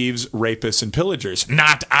were thieves, rapists, and pillagers.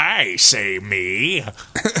 Not I, say me.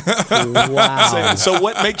 Wow. So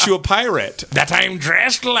what makes you a pirate? That I'm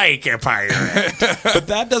dressed like a pirate. But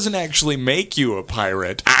that doesn't actually make you a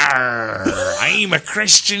pirate. Arr, I'm a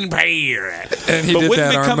Christian pirate. And he did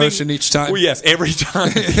that arm motion each time. Well, yes, every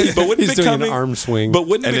time. But wouldn't He's doing an arm swing. But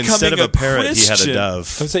wouldn't And becoming instead of a parrot, Christian, he had a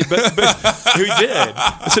dove. I say, but he did.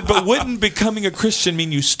 I said, but wouldn't becoming a Christian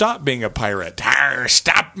mean you stop being a pirate? Arr,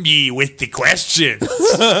 stop me with the questions.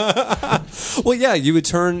 Well, yeah, you would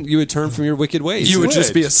turn from your wicked ways. You would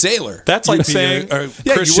just be a sailor. That's like You'd be saying a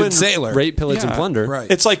you Christian wouldn't sailor. rape, pillage, and Yeah, plunder. right.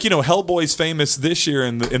 It's like, Hellboy's famous this year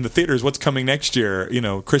in the theaters. What's coming next year?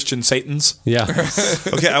 Christian Satans. Yeah.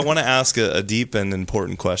 Okay, I want to ask a deep and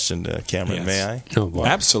important question to Cameron. Yes. May I? Oh, boy.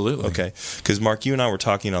 Absolutely. Okay, because Mark, you and I were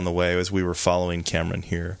talking on the way as we were following Cameron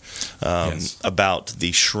here about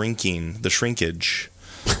the shrinkage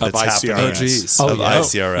Of that's ICRS. happening Oh, geez. of yeah.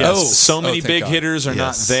 ICRS. Yes. So many thank big God. hitters are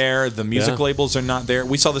not Yes. there. The music Yeah. labels are not there.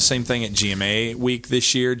 We saw the same thing at GMA week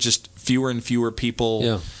this year. Just fewer and fewer people.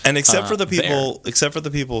 Yeah. And except for the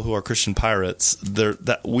people who are Christian pirates,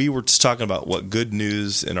 that we were just talking about what good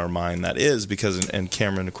news in our mind that is, because and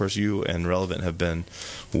Cameron, of course, you and Relevant have been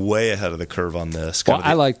way ahead of the curve on this. Well,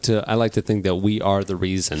 I like to think that we are the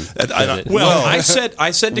reason. Well, I said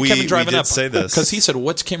to Kevin driving did up say this. because he said,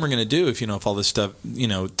 "What's Cameron going to do if all this stuff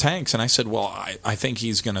tanks?" And I said, "Well, I think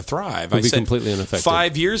he's going to thrive." We'll I be said completely unaffected.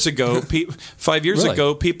 5 years ago, Really?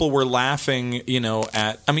 ago, people were laughing.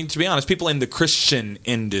 At to be honest, people in the Christian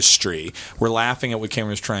industry were laughing at what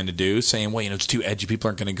Cameron was trying to do, saying, "Well, it's too edgy. People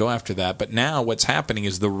aren't going to go after that." But now, what's happening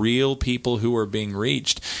is the real people who are being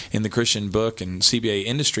reached in the Christian book and CBA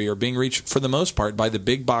industry are being reached for the most part by the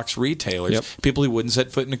big box retailers, Yep. people who wouldn't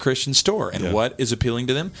set foot in a Christian store. And what is appealing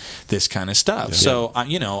to them? This kind of stuff. So,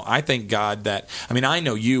 I thank God that, I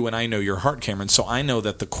know you and I know your heart, Cameron, so I know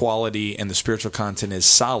that the quality and the spiritual content is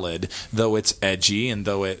solid, though it's edgy and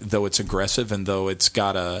though it's aggressive and though it's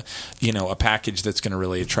got a package that's going to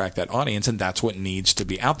really attract that audience, and that's what needs to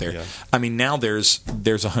be out there. Yeah. Now there's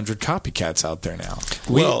 100 copycats out there now.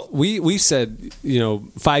 We said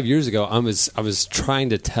 5 years ago I was trying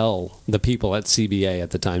to tell the people at CBA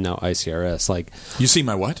at the time, now ICRS, You see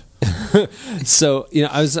my what? so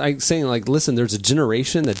I was saying, listen, there's a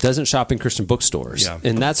generation that doesn't shop in Christian bookstores,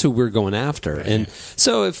 and that's who we're going after. Right. And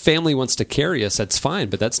so if family wants to carry us, that's fine,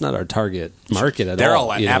 but that's not our target market at all. They're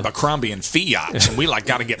all at Abercrombie and Fiat, and we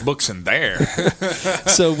got to get books in there.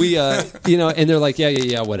 So we and they're like,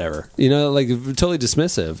 yeah, whatever, totally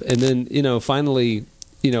dismissive. And then finally,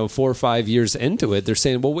 4 or 5 years into it, they're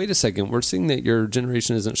saying, well, wait a second, we're seeing that your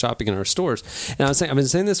generation isn't shopping in our stores. And I've been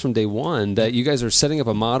saying this from day one, that you guys are setting up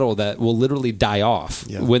a model that will literally die off.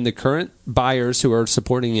 Yeah. When the current buyers who are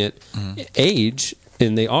supporting it age,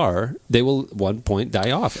 and they will at one point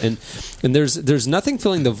die off. And there's nothing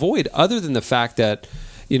filling the void other than the fact that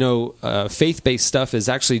faith-based stuff is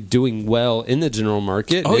actually doing well in the general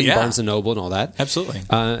market, Barnes and Noble and all that. Absolutely.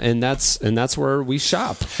 And that's where we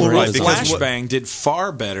shop. Flashbang did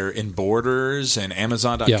far better in Borders and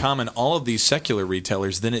Amazon.com and all of these secular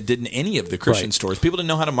retailers than it did in any of the Christian stores. People didn't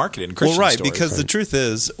know how to market it in Christian stores. Because the truth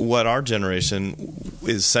is, what our generation,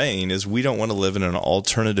 is saying is we don't want to live in an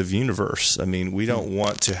alternative universe. I mean, we don't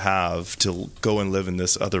want to have to go and live in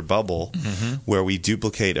this other bubble where we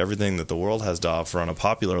duplicate everything that the world has to offer on a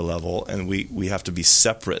popular level, and we have to be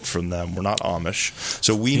separate from them. We're not Amish.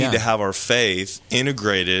 So we need to have our faith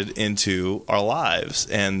integrated into our lives.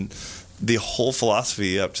 And the whole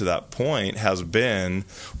philosophy up to that point has been,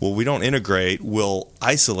 well, we don't integrate, we'll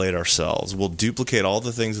isolate ourselves. We'll duplicate all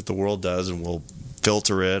the things that the world does, and we'll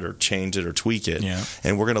filter it or change it or tweak it. Yeah.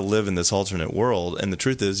 And we're going to live in this alternate world. And the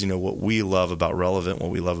truth is, what we love about Relevant,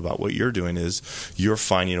 what we love about what you're doing is you're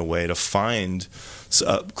finding a way to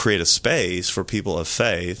create a space for people of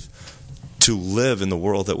faith to live in the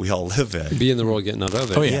world that we all live in. Be in the world, getting out of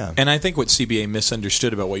it. Oh, yeah. And I think what CBA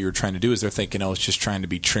misunderstood about what you were trying to do is they're thinking, it's just trying to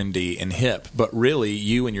be trendy and hip. But really,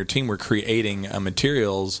 you and your team were creating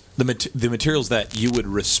materials, the materials that you would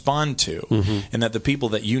respond to, and that the people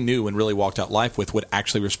that you knew and really walked out life with would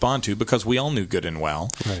actually respond to, because we all knew good and well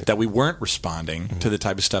that we weren't responding to the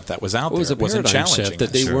type of stuff that was out there. It wasn't challenging shift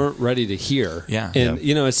that they weren't ready to hear. Yeah.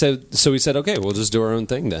 And so we said, okay, we'll just do our own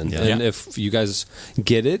thing then. Yeah. And if you guys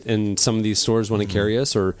get it and some of these stores want to carry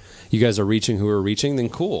us, or you guys are reaching who are reaching, then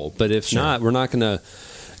cool. But if not, we're not going to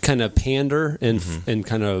kind of pander and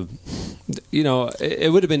kind of, it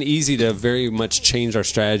would have been easy to very much change our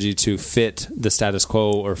strategy to fit the status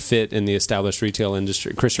quo or fit in the established retail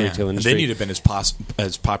industry, Christian retail industry. And then you'd have been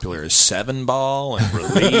as popular as Seven Ball and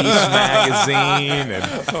Release Magazine.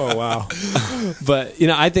 And, oh, wow. But,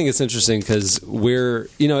 I think it's interesting because we're,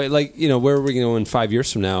 where are we going in 5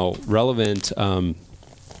 years from now? Relevant,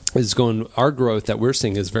 our growth that we're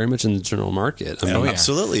seeing is very much in the general market.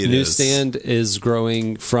 Absolutely, Newsstand is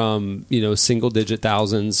growing from single digit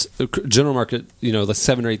thousands. General market, like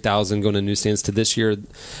 7,000 or 8,000 going to newsstands to this year.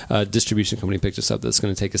 Distribution company picked us up. That's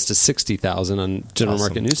going to take us to 60,000 on general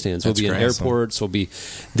market newsstands. We'll be in airports. We'll be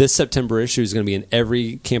this September issue is going to be in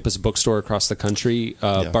every campus bookstore across the country.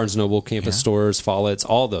 Barnes & Noble campus stores, Follett's,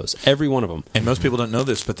 all those, every one of them. And most people don't know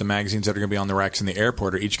this, but the magazines that are going to be on the racks in the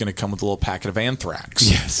airport are each going to come with a little packet of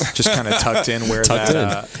Anthrax. Yes. Just kind of tucked in where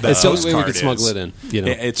that it's the only way we can smuggle it in.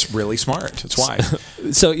 It's really smart. It's why.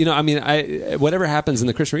 So whatever happens in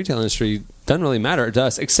the Christian retail industry doesn't really matter to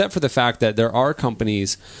us, except for the fact that there are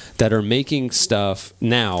companies that are making stuff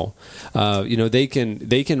now. They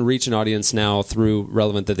can reach an audience now through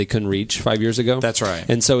Relevant that they couldn't reach 5 years ago. That's right.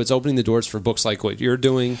 And so it's opening the doors for books like what you're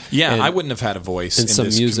doing. Yeah, I wouldn't have had a voice in some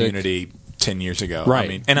this music. Community 10 years ago.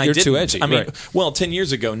 Right. And you're too edgy. 10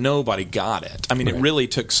 years ago, nobody got it. It really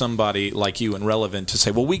took somebody like you and Relevant to say,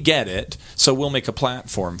 well, we get it, so we'll make a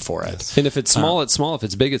platform for it. And if it's small, it's small. If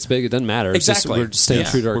it's big, it's big. It doesn't matter. Exactly. We're just staying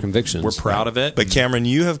true to our convictions. We're proud of it. But Cameron,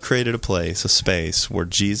 you have created a space where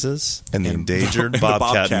Jesus and the endangered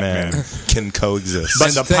Bobcat man can coexist.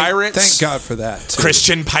 But the pirates... Thank God for that, too.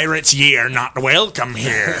 Christian pirates, ye are not welcome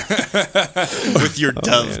here. With your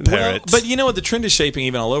dove parrots. But the trend is shaping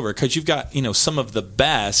even all over, because you've got, some of the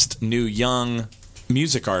best new young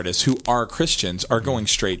music artists who are Christians are going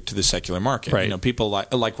straight to the secular market. Right. People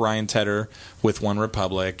like Ryan Tedder with One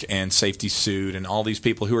Republic and Safety Suit and all these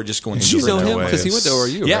people who are just going. You know him because he went to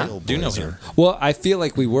ORU. Yeah, right? do know him. Well, I feel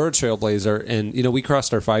like we were a trailblazer, and we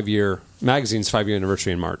crossed our magazine's 5-year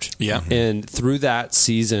anniversary in March. Yeah, and through that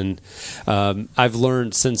season, I've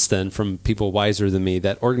learned since then from people wiser than me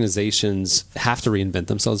that organizations have to reinvent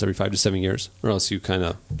themselves every 5 to 7 years, or else you kind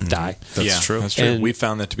of die. That's true. That's true. And we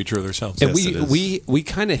found that to be true of ourselves. And we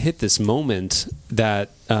kind of hit this moment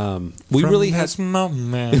that we From really this had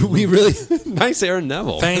moment. we really nice Aaron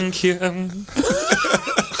Neville. Thank you.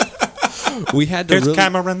 We had to Here's really,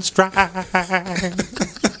 Cameron Strike.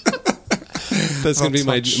 That's going to be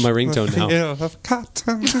my ringtone now. Of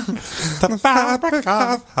cotton, the fabric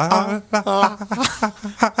of our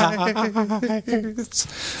lives.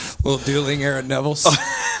 Little dueling Aaron Neville's.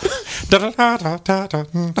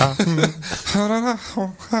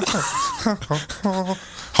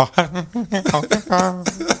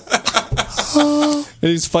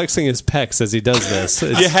 And he's flexing his pecs as he does this.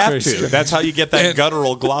 You have to. That's how you get that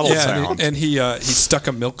guttural glottal sound. And he stuck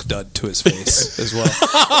a milk dud to his face as well.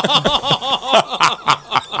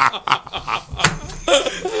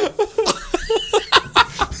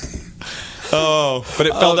 Oh, but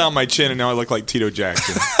it fell down my chin, and now I look like Tito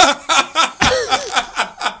Jackson.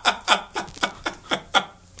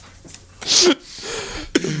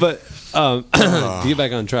 But to get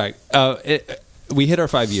back on track, we hit our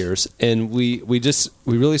 5 years, and we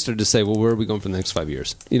really started to say, well, where are we going for the next 5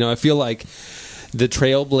 years? I feel like the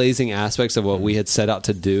trailblazing aspects of what we had set out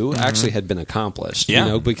to do actually had been accomplished.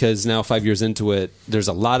 Yeah. Because now 5 years into it, there's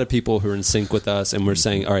a lot of people who are in sync with us, and we're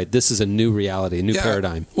saying, all right, this is a new reality, a new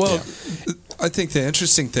paradigm. Well, I think the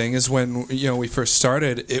interesting thing is when we first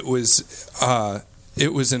started, it was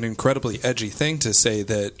an incredibly edgy thing to say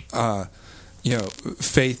that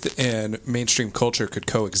faith and mainstream culture could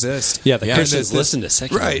coexist. Yeah, the Christians listen to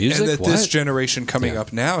secular right, music. And that What? this generation coming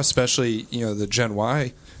up now, especially the Gen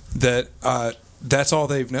Y, that that's all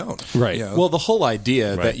they've known. Right. Well, the whole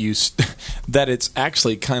idea that it's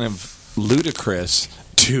actually kind of ludicrous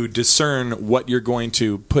to discern what you're going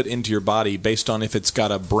to put into your body based on if it's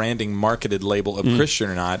got a branding marketed label of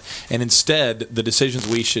Christian or not, and instead the decisions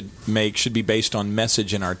we should make should be based on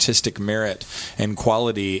message and artistic merit and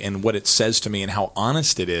quality and what it says to me and how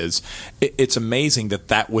honest it is. It's amazing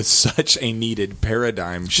that was such a needed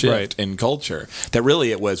paradigm shift in culture, that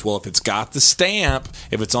really it was, well, if it's got the stamp,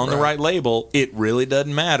 if it's on the right label, it really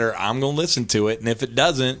doesn't matter. I'm going to listen to it, and if it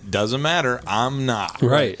doesn't matter, I'm not.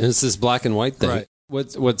 Right. And it's this black and white thing. Right.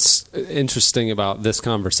 What's interesting about this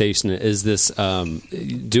conversation is this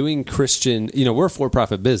doing Christian. We're a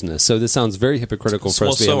for-profit business, so this sounds very hypocritical for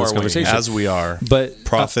us to be having this conversation. As we are, but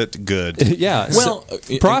profit good. Yeah. Well,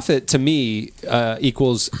 profit to me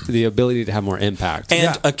equals the ability to have more impact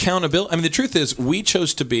and accountability. I mean, the truth is, we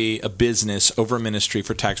chose to be a business over a ministry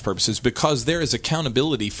for tax purposes because there is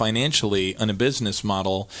accountability financially in a business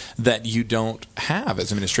model that you don't have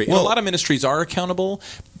as a ministry. Well, a lot of ministries are accountable,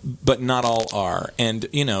 but not all are. And,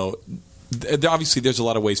 obviously there's a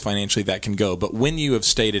lot of ways financially that can go. But when you have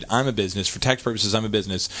stated, I'm a business, for tax purposes, I'm a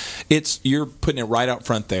business, you're putting it right out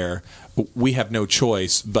front there. We have no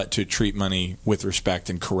choice but to treat money with respect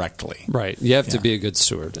and correctly. Right. You have to be a good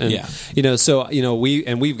steward. And,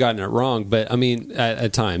 we've gotten it wrong, but I mean,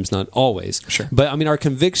 at times, not always. Sure. But I mean, our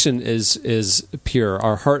conviction is pure.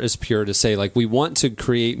 Our heart is pure to say, like, we want to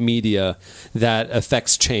create media that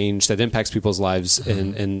affects change, that impacts people's lives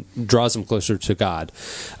and draws them closer to God.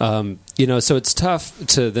 So it's tough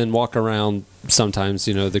to then walk around sometimes,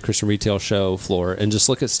 the Christian retail show floor and just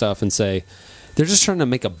look at stuff and say, they're just trying to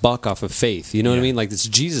make a buck off of faith. You know what I mean? Like, it's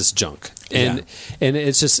Jesus junk. And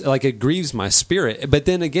it's just like, it grieves my spirit. But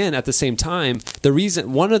then again, at the same time,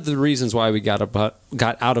 one of the reasons why we got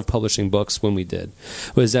out of publishing books when we did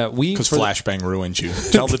was that because Flashbang ruined you.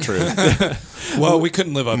 Tell the truth. Well, we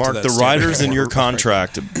couldn't live up Mark, to that. the writers in your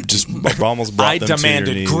contract just almost brought them to your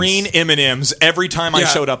demanded knees. green M&Ms every time I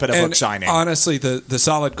showed up at a book signing. Honestly, the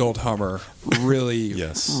solid gold Hummer really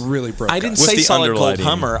broke. I didn't us. say the solid gold underlighting.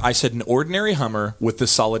 Hummer. I said an ordinary Hummer with the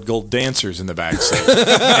solid gold dancers in the back seat,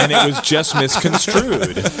 and it was just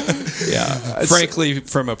misconstrued. Yeah, frankly,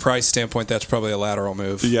 from a price standpoint, that's probably a lateral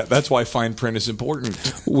move. Yeah, that's why fine print is important.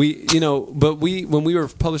 When we were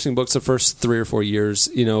publishing books the first 3 or 4 years,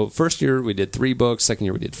 first year we did 3 books, second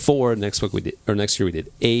year we did 4, next year we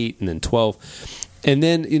did 8, and then 12. And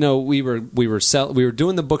then we were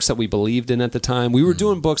doing the books that we believed in at the time. We were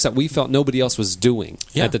doing books that we felt nobody else was doing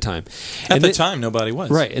at the time. At the time, nobody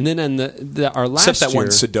was. Right. And then our last except that year,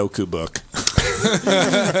 one Sudoku book.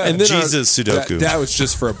 and then Jesus Sudoku. That was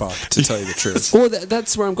just for a buck, to tell you the truth. Well,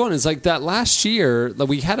 that's where I'm going. It's like that last year,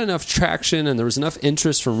 we had enough traction and there was enough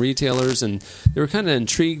interest from retailers, and they were kind of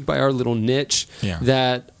intrigued by our little niche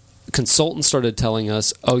that consultants started telling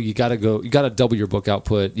us, "Oh, you got to double your book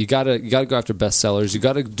output. You got to go after bestsellers. You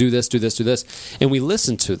got to do this, and we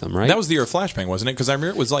listened to them. Right? That was the year of Flashbang, wasn't it? Because I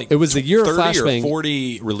remember it was the year of 30 Flashbang. or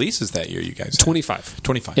 40 releases that year. You guys had. 25.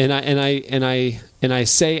 And I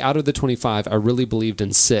say out of the 25, I really believed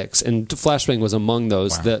in 6, and Flashbang was among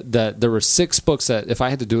those. Wow. That there were 6 books that if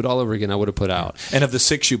I had to do it all over again, I would have put out. And of the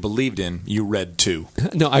 6 you believed in, you read 2.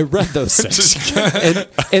 No, I read those 6.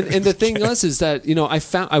 and the thing was is that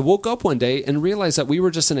I woke up one day and realized that we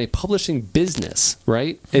were just in a publishing business,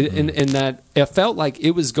 right? And that it felt like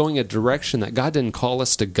it was going a direction that God didn't call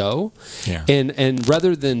us to go. Yeah. And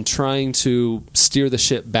rather than trying to steer the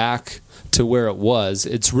ship back to where it was,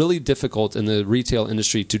 it's really difficult in the retail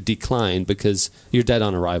industry to decline because you're dead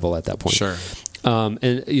on arrival at that point. Sure. And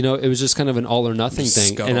it was just kind of an all or nothing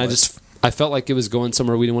thing, and I felt like it was going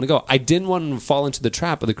somewhere we didn't want to go. I didn't want to fall into the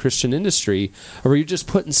trap of the Christian industry where you're just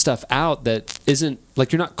putting stuff out that isn't,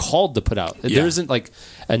 like, you're not called to put out. Yeah. There isn't like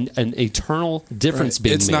an eternal difference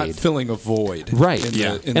being made. It's not filling a void. Right.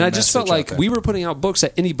 In and I just felt like we were putting out books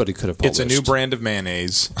that anybody could have published. It's a new brand of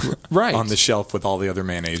mayonnaise right. on the shelf with all the other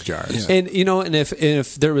mayonnaise jars. Yeah. And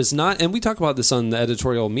if there was not, and we talk about this on the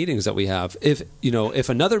editorial meetings that we have, if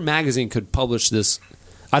another magazine could publish this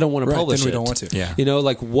I don't want to Right, publish then we it. don't want to. Yeah. You know,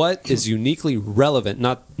 like what is uniquely relevant,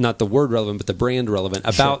 not the word relevant, but the brand relevant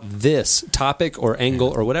about this topic or angle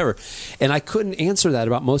or whatever. And I couldn't answer that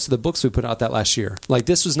about most of the books we put out that last year. Like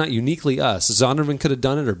this was not uniquely us. Zondervan could have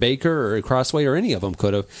done it, or Baker, or Crossway, or any of them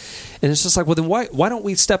could have. And it's just like, well, then why don't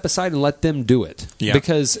we step aside and let them do it? Yeah.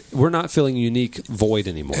 Because we're not filling a unique void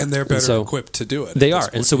anymore. And they're better so equipped to do it. They at are. this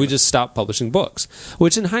And point, so we yeah. just stopped publishing books,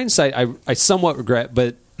 which in hindsight, I somewhat regret,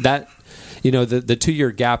 but that... You know, the 2-year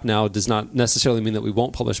gap now does not necessarily mean that we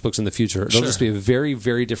won't publish books in the future. It'll just be a very,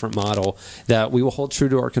 very different model that we will hold true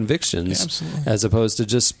to our convictions, as opposed to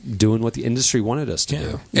just doing what the industry wanted us to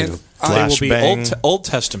do. You And know. They will be Flashbang. Old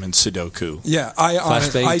Testament Sudoku. Yeah, I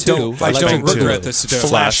Flashbang don't 2. regret Flashbang the Sudoku.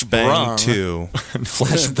 Flashbang 2.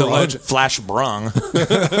 Flash The Brung. legend. Flash Brung.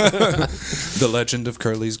 The Legend of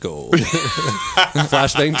Curly's Gold.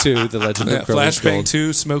 Flashbang 2, The Legend of Curly's Flashbang Gold.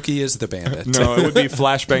 2, Smokey is the bandit. No, it would be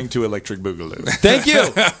Flashbang to Electric Boogaloo. Thank you.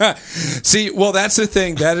 See, well, that's the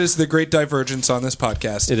thing. That is the great divergence on this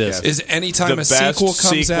podcast. It is. Is anytime The a best sequel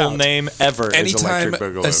comes sequel out, name ever is anytime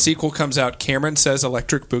Electric Boogaloo. a sequel comes out, Cameron says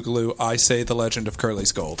Electric Boogaloo, I say The Legend of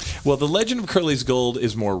Curly's Gold. Well, The Legend of Curly's Gold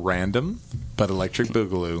is more random, but Electric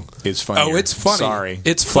Boogaloo is funny. Oh, it's funny. Sorry.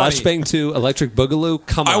 It's funny. Flashbang 2, Electric Boogaloo.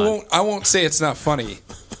 Come on. I won't say it's not funny,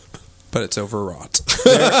 but it's overwrought.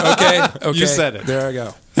 Okay? You said it. There I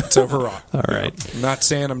go. It's overwrought. All right. I'm not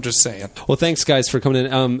saying, I'm just saying. Well, thanks, guys, for coming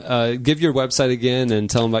in. Give your website again and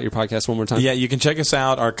tell them about your podcast one more time. Yeah, you can check us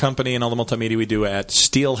out, our company, and all the multimedia we do at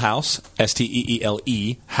Steelehouse,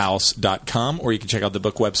 STEELE house.com, or you can check out the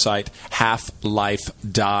book website,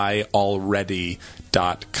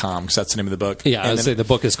 HalfLifeDieAlready.com, because that's the name of the book. Yeah, I would say the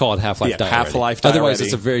book is called Half-Life Die Already. Half-Life Die Otherwise, Already.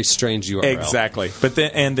 it's a very strange URL. Exactly. But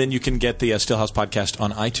then you can get the Steelehouse podcast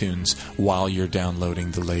on iTunes while you're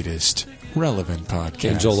downloading the latest relevant podcast.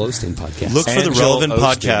 And Joel Osteen podcast. Look for And the Joel relevant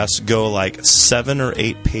Osteen. podcast. Go like 7 or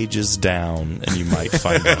 8 pages down, and you might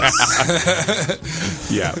find us.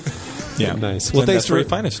 Yeah. Yeah. Nice. Well, Well, thanks that's where for you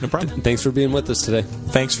find us. No problem. Thanks for being with us today.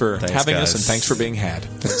 Thanks for having us, guys. and thanks for being had.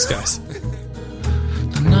 Thanks, guys.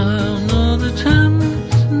 Another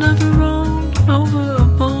chance never rolled over a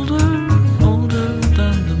boulder, older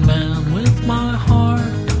than the man with my heart.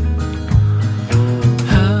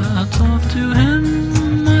 Hats off to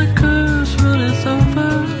him, my curse runneth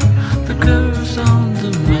over, the curse on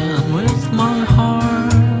the man with my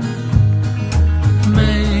heart.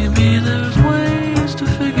 Maybe there's ways to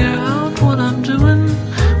figure out what I'm doing.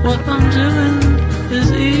 What I'm doing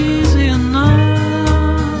is easy enough.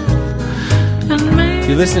 And maybe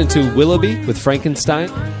You're listening to Willoughby with Frankenstein.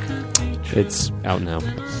 It's out now.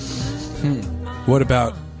 What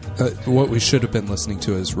about what we should have been listening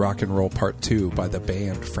to is Rock and Roll Part 2 by the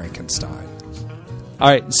band Frankenstein. All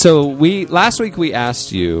right. So last week we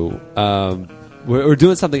asked you. We're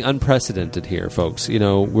doing something unprecedented here, folks. You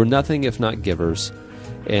know, we're nothing if not givers,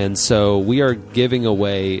 and so we are giving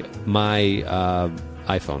away my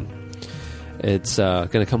iPhone. It's going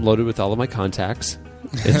to come loaded with all of my contacts.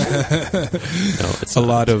 It's a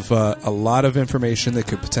lot of information that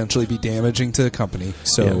could potentially be damaging to the company.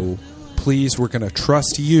 So please, we're going to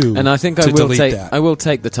trust you. And I think to I will delete take that. I will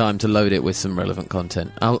take the time to load it with some relevant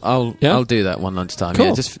content. I'll do that one lunchtime. Cool.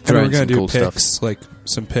 Yeah, just And throw we're in going some to do cool pics, stuff. like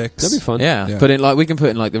some pics. That'd be fun. Yeah, Yeah. we can put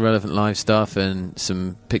in like the relevant live stuff and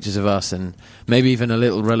some pictures of us and maybe even a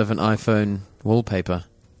little relevant iPhone wallpaper.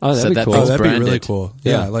 Oh, that'd be that cool. thing's Oh, that'd be really branded. cool.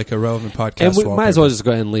 Yeah. Yeah, like a relevant podcast. And we might as wallpaper. well just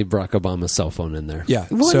go ahead and leave Barack Obama's cell phone in there. Yeah.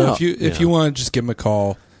 Why So not? if you want to just give him a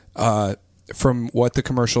call, from what the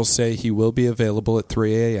commercials say, he will be available at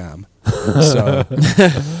 3 a.m. So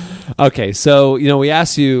Okay, so we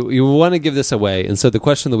asked you want to give this away, and so the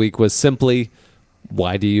question of the week was simply,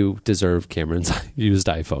 why do you deserve Cameron's used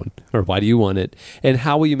iPhone, or why do you want it, and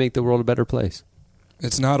how will you make the world a better place?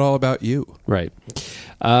 it's not all about you. Right.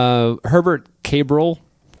 Herbert Cabral,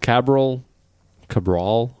 Cabral,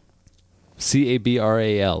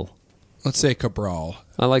 Let's say Cabral.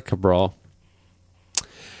 I like Cabral.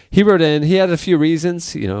 He wrote in. He had a few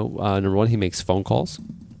reasons. Number one, he makes phone calls.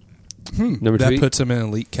 Number That two, puts him in an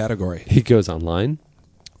elite category. he goes online.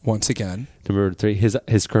 Once again. Number three,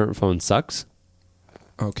 his current phone sucks.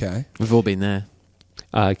 Okay. We've all been there.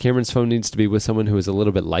 Cameron's phone needs to be with someone who is a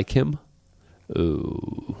little bit like him.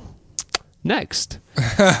 Ooh. Next.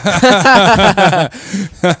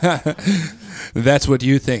 That's what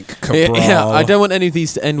you think, Cabral. Yeah, I don't want any of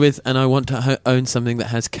these to end with, and I want to own something that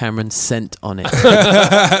has Cameron's scent on it.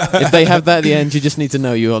 If they have that at the end, you just need to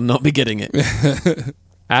know you will not be getting it.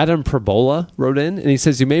 Adam Parabola wrote in, and he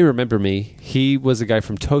says, you may remember me. He was a guy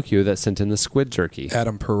from Tokyo that sent in the squid jerky.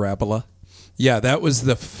 Adam Parabola. Yeah, that was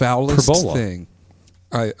the foulest Parabola. thing.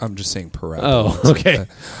 I'm just saying parabola. Oh, okay.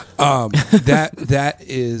 That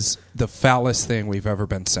is the foulest thing we've ever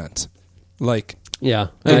been sent. Like, Yeah.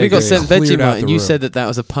 We got sent Cleared out Vegemite, and the you room. said that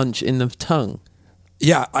was a punch in the tongue.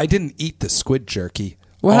 yeah, I didn't eat the squid jerky.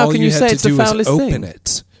 Well, how All can you you had say to it's the do was foulest open thing?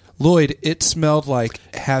 it. Lloyd, it smelled like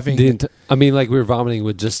having. like we were vomiting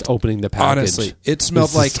with just opening the package. Honestly, it smelled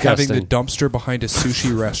It's like having the disgusting. dumpster behind a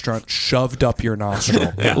sushi restaurant shoved up your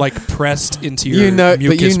nostril, like pressed into your But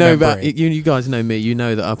mucous membrane. you guys know me. You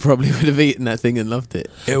know that I probably would have eaten that thing and loved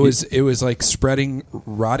it. It was like spreading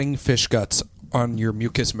rotting fish guts on your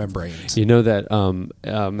mucous membranes. You know that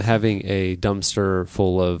having a dumpster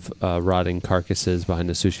full of rotting carcasses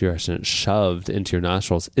behind a sushi restaurant shoved into your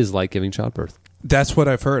nostrils is like giving childbirth. That's what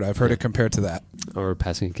I've heard. I've heard it compared to that. Or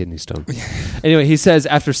passing a kidney stone. Anyway, he says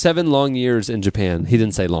after 7 long years in Japan, he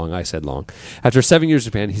didn't say long, I said long. After 7 years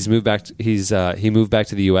in Japan, he moved back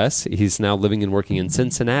to the U.S. He's now living and working in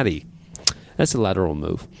Cincinnati. That's a lateral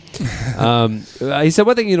move. He said,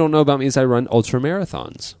 one thing you don't know about me is I run ultra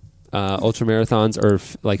marathons. Ultra marathons are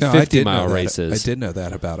 50-mile races. I did know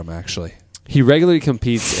that about him, actually. He regularly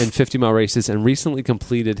competes in 50-mile races and recently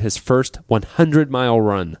completed his first 100-mile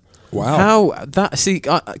run. Wow. How that? See,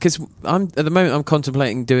 because I'm at the moment I'm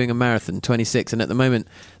contemplating doing a marathon, 26, and at the moment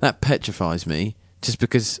that petrifies me just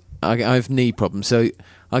because I have knee problems. So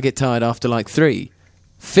I get tired after like 3.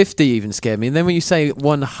 50 even scared me. And then when you say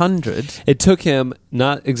 100, it took him,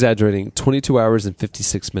 not exaggerating, 22 hours and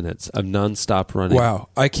 56 minutes of nonstop running. Wow.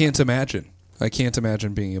 I can't imagine.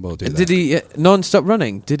 being able to do that. did he non-stop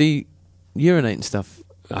running? Did he urinate and stuff?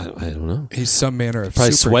 I don't know. He's some manner of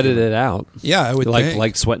Probably superhuman. sweated it out. Yeah, I would think.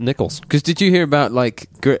 Like sweating nickels. Because did you hear about like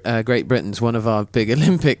Great Britain's one of our big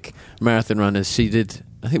Olympic marathon runners? She did.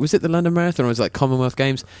 I think was it the London Marathon or was it like Commonwealth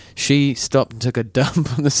Games? She stopped and took a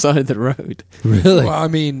dump on the side of the road. Really? Well, I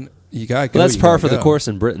mean, you gotta go. Well, that's you par gotta for the go. course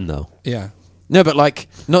in Britain, though. Yeah. No, but like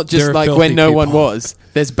not just They're like filthy when no one people. was.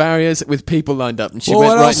 There's barriers with people lined up, and she Well, went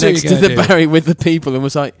what right else are you next to gonna the do? barrier with the people and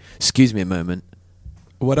was like, "Excuse me a moment."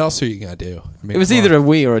 What else are you gonna do? I mean, It was come either on. a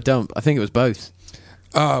wee or a dump. I think it was both.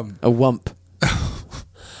 A wump.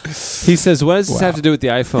 He says, what does this Wow. have to do with the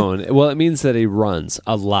iPhone? Well, it means that he runs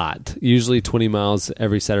a lot, usually 20 miles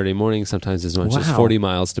every Saturday morning, sometimes as much as Wow. 40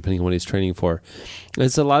 miles, depending on what he's training for.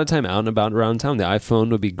 It's a lot of time out and about around town. The iPhone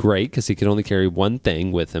would be great because he could only carry one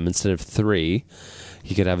thing with him instead of 3.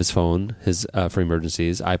 He could have his phone, his for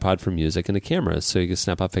emergencies, iPod for music, and a camera, so he could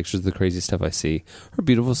snap out pictures of the crazy stuff I see, or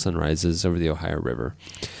beautiful sunrises over the Ohio River.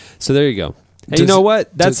 So there you go. And you Does- know what?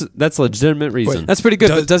 That's a legitimate reason. Wait, That's pretty good.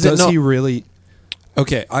 But does it not? he really?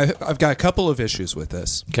 Okay, I've got a couple of issues with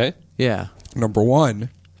this. Okay. Yeah. Number one,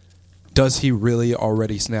 does he really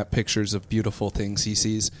already snap pictures of beautiful things he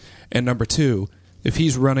sees? And number two, if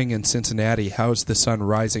he's running in Cincinnati, how's the sun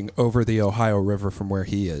rising over the Ohio River from where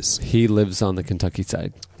he is? He lives on the Kentucky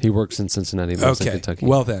side. He works in Cincinnati, lives in Okay, Kentucky.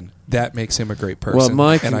 well then, that makes him a great person.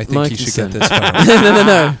 Well, and I think he should get this phone.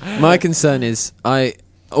 no. My concern is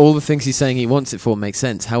all the things he's saying he wants it for make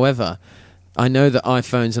sense. However, I know that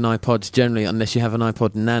iPhones and iPods generally, unless you have an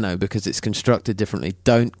iPod Nano because it's constructed differently,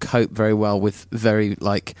 don't cope very well with very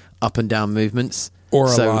like up and down movements Or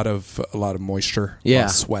So- a lot of moisture, a lot Yeah.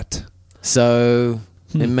 of sweat. So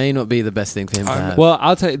it may not be the best thing for him to have. Well,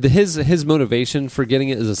 I'll tell you, his motivation for getting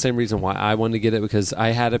it is the same reason why I wanted to get it, because I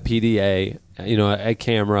had a PDA, a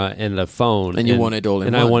camera and a phone, And you want it all in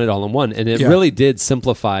and one. I want it all in one, and it Yeah. really did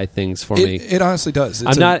simplify things for me. It honestly does.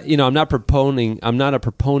 I'm not a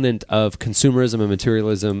proponent of consumerism and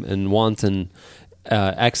materialism and wanton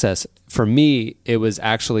excess. For me, it was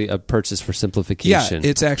actually a purchase for Yeah, simplification.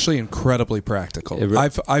 it's actually incredibly practical.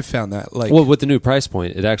 I've found that. Like, well, with the new price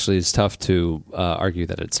point, it actually is tough to argue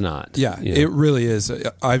that it's not. yeah, you know. it really is.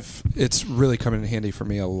 It's really come in handy for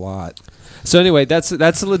me a lot. So anyway, that's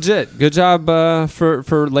legit. Good job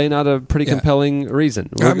for laying out a pretty Yeah. compelling reason.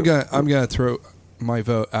 I'm gonna throw my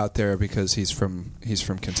vote out there because he's from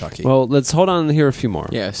Kentucky. Well, let's hold on and hear a few more.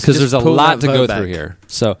 Yes, because just there's a pull lot that to go vote through back. here.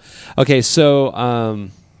 So, okay,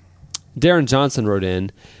 Darren Johnson wrote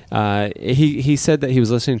in. He said that he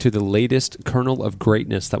was listening to the latest Kernel of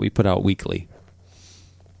Greatness that we put out weekly.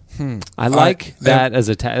 I like that as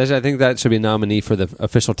a tag. I think that should be a nominee for the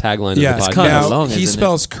official tagline yeah, of the podcast. kinda now, long, he isn't it?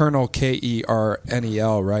 spells Colonel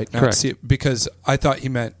Kernel, right? Now, Correct. see, because I thought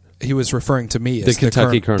he was referring to me as The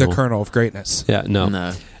Kentucky the Colonel. Colonel of Greatness. Yeah, no.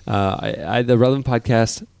 The Relevant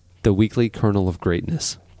Podcast, the weekly Kernel of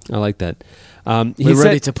Greatness. I like that. We're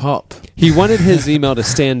ready to pop. He wanted his email to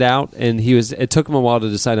stand out, and it took him a while to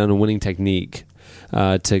decide on a winning technique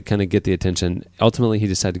to kind of get the attention. Ultimately, he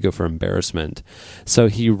decided to go for embarrassment. So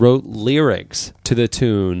he wrote lyrics to the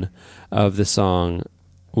tune of the song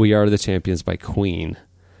 "We Are the Champions" by Queen.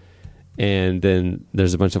 And then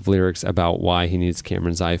there's a bunch of lyrics about why he needs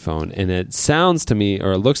Cameron's iPhone. And it sounds to me,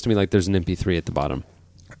 or it looks to me like there's an MP3 at the bottom.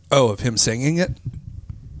 Oh, of him singing it?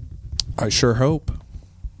 I sure hope.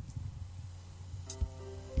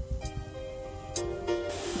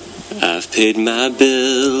 I've paid my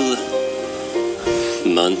bill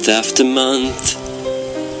month after month.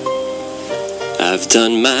 I've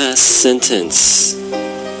done my sentence,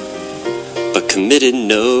 but committed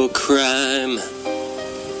no crime.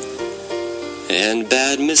 And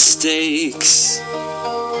bad mistakes,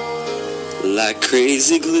 like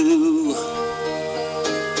crazy glue,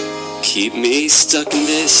 keep me stuck in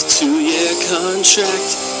this 2-year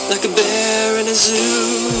contract, like a bear in a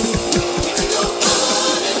zoo.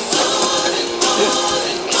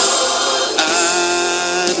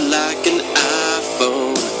 I'd like an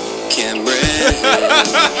iPhone, Cameron.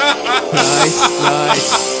 Nice.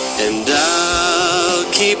 And I'll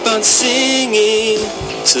keep on singing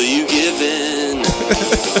till you give in.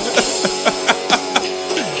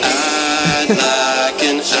 I'd like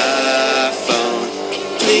an iPhone,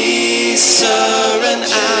 please sir, an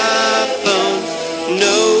iPhone.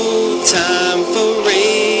 No time for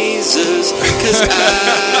razors, 'cause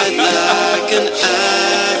I'd like an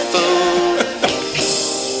iPhone,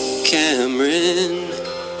 Cameron.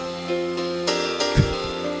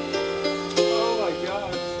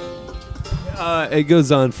 It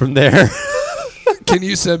goes on from there. Can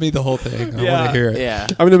you send me the whole thing? I want to hear it. Yeah.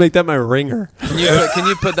 I'm going to make that my ringer. Can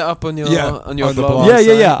you put that up on your on your on the blog? blog.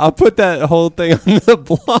 Yeah. I'll put that whole thing on the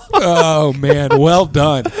blog. Oh, man. Well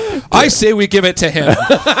done. I say we give it to him.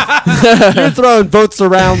 You're throwing votes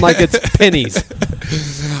around like it's pennies.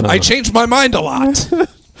 I changed my mind a lot.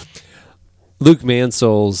 Luke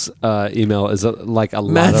Mansell's email is like a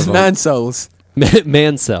lot of them. Mansell's.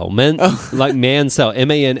 Mansell. Like Mansell.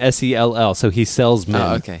 Mansell. So he sells men.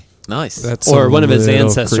 Oh, okay. Nice. That's Or a one of his little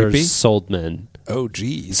ancestors creepy. sold men. Oh,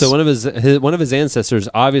 geez. So one of his ancestors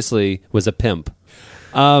obviously was a pimp.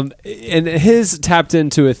 And his tapped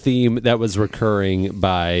into a theme that was recurring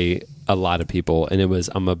by a lot of people, and it was,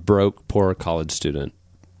 I'm a broke, poor college student.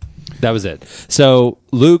 That was it. So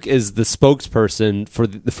Luke is the spokesperson for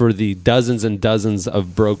the dozens and dozens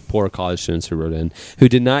of broke, poor college students who wrote in, who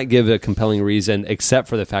did not give a compelling reason except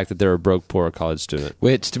for the fact that they're a broke, poor college student.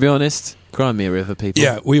 Which, to be honest, cry me a river, people.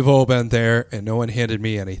 Yeah, we've all been there, and no one handed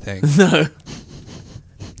me anything. No.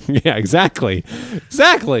 Yeah, exactly.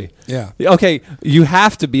 Exactly. Yeah. Okay, you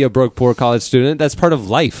have to be a broke, poor college student. That's part of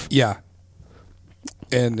life. Yeah.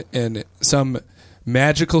 And some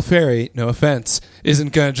magical fairy, no offense,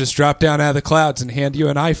 isn't going to just drop down out of the clouds and hand you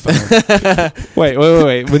an iPhone. Wait.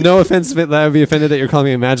 With no offense, that would be offended that you're calling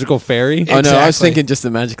me a magical fairy. Oh, no, I was Exactly. thinking just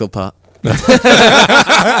the magical part.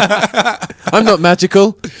 I'm not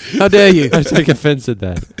magical. How dare you? I take offense at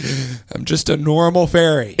that. I'm just a normal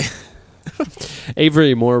fairy.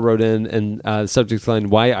 Avery Moore wrote in and subject line,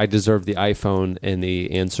 why I deserve the iPhone, and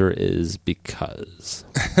the answer is because.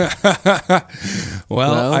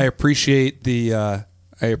 Well, I appreciate the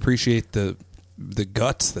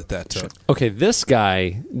guts that took. Okay, this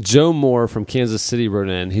guy, Joe Moore from Kansas City, wrote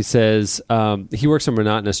in. He says he works a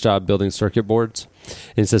monotonous job building circuit boards,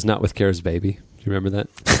 and he says, not with Kara's baby. Do you remember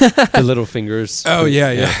that? The little fingers. Oh,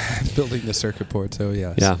 yeah. Building the circuit board, so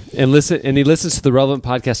yes. Yeah, and he listens to the Relevant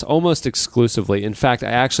podcast almost exclusively. In fact, I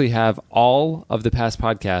actually have all of the past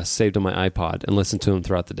podcasts saved on my iPod and listen to them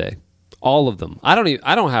throughout the day. All of them. I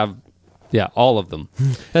don't have all of them.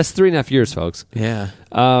 That's 3.5 years, folks. Yeah.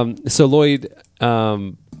 So Lloyd,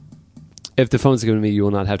 if the phone's given to me, you will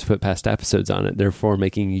not have to put past episodes on it, therefore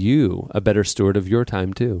making you a better steward of your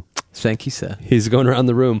time too. Thank you, sir. He's going around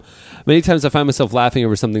the room. Many times I find myself laughing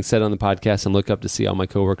over something said on the podcast and look up to see all my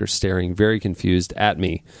coworkers staring, very confused at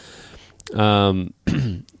me. So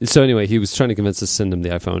anyway, he was trying to convince us to send him the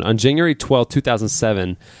iPhone. On January 12,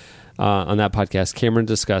 2007, on that podcast, Cameron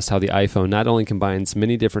discussed how the iPhone not only combines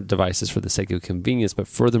many different devices for the sake of convenience, but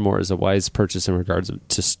furthermore is a wise purchase in regards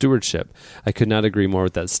to stewardship. I could not agree more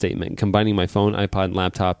with that statement. Combining my phone, iPod, and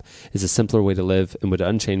laptop is a simpler way to live and would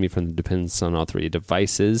unchain me from the dependence on all three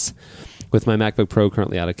devices. With my MacBook Pro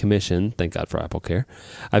currently out of commission, thank God for Apple Care,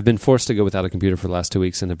 I've been forced to go without a computer for the last 2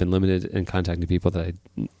 weeks and have been limited in contacting people that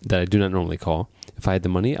I do not normally call. If I had the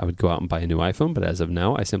money, I would go out and buy a new iPhone, but as of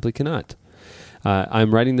now, I simply cannot.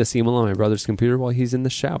 I'm writing this email on my brother's computer while he's in the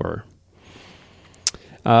shower.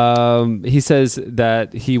 He says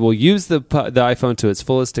that he will use the iPhone to its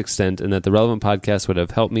fullest extent and that the Relevant podcast would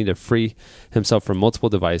have helped me to free himself from multiple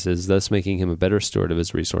devices, thus making him a better steward of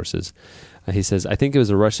his resources. He says, I think it was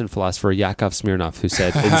a Russian philosopher, Yakov Smirnov, who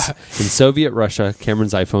said, in Soviet Russia,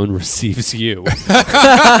 Cameron's iPhone receives you.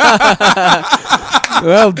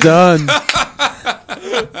 Well done.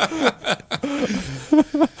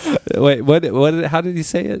 Wait, what? How did he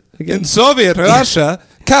say it again? In Soviet Russia,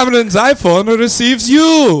 Cameron's iPhone receives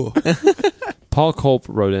you. Paul Culp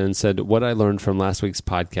wrote in and said, what I learned from last week's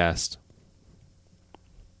podcast.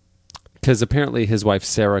 Because apparently his wife,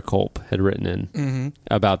 Sarah Culp, had written in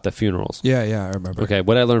about the funerals. Yeah, I remember. Okay,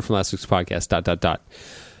 what I learned from last week's podcast, ...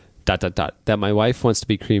 that my wife wants to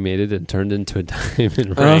be cremated and turned into a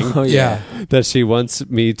diamond ring. Oh, yeah. That she wants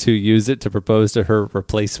me to use it to propose to her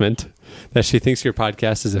replacement. That she thinks your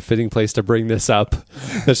podcast is a fitting place to bring this up.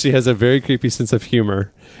 That she has a very creepy sense of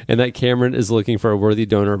humor. And that Cameron is looking for a worthy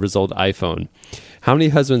donor of his old iPhone. How many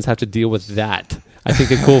husbands have to deal with that? I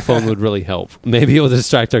think a cool phone would really help. Maybe it will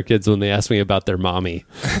distract our kids when they ask me about their mommy.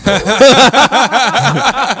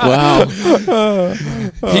 Wow.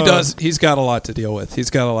 He does. He's got a lot to deal with.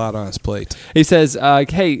 He's got a lot on his plate. He says,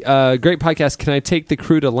 hey, great podcast. Can I take the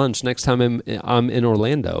crew to lunch next time I'm in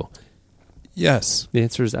Orlando? Yes. The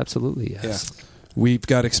answer is absolutely yes. Yeah. We've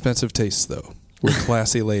got expensive tastes, though. We're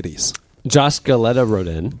classy ladies. Josh Galetta wrote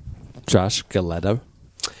in. Josh Galetta.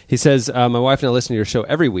 He says, my wife and I listen to your show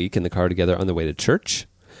every week in the car together on the way to church.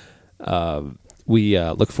 We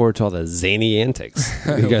look forward to all the zany antics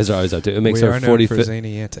you guys are always up to. It makes our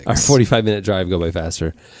 45-minute drive go by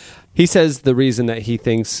faster. He says the reason that he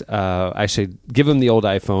thinks I should give him the old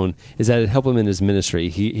iPhone is that it helped him in his ministry.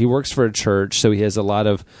 He works for a church, so he has a lot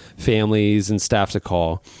of families and staff to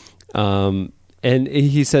call. And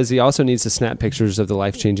he says he also needs to snap pictures of the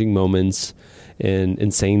life-changing moments and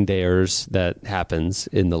insane dares that happens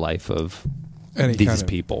in the life of these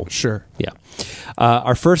people. Sure. Yeah.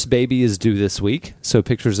 Our first baby is due this week, so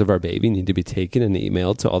pictures of our baby need to be taken and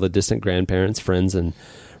emailed to all the distant grandparents, friends, and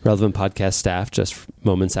relevant podcast staff just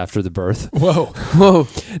moments after the birth. Whoa.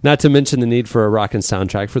 Not to mention the need for a rockin'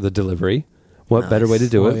 soundtrack for the delivery. What better way to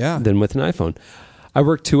do it than with an iPhone? I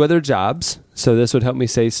work 2 other jobs, so this would help me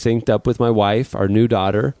stay synced up with my wife, our new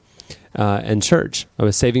daughter, and church. I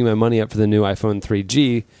was saving my money up for the new iPhone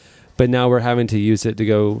 3G, but now we're having to use it to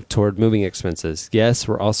go toward moving expenses. Yes,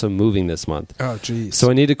 we're also moving this month. Oh, geez. So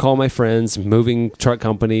I need to call my friends, moving truck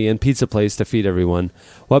company, and pizza place to feed everyone.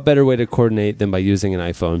 What better way to coordinate than by using an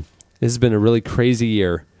iPhone? This has been a really crazy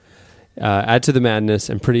year. Add to the madness,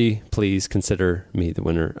 and pretty please consider me the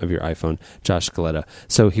winner of your iPhone, Josh Galetta.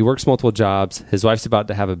 So he works multiple jobs. His wife's about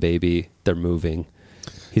to have a baby. They're moving.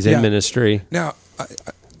 He's in ministry. Now,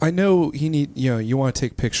 I know you want to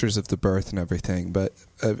take pictures of the birth and everything, but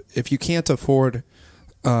if you can't afford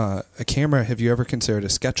a camera, have you ever considered a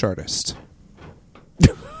sketch artist?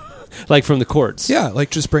 Like from the courts? Yeah, like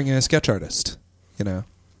just bring in a sketch artist,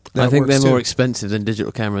 I think they're more expensive than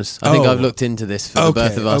digital cameras. I think I've looked into this for the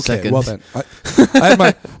birth of our second. Well then,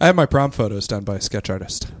 I had my prom photos done by a sketch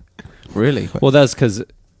artist. Really? Well, that's because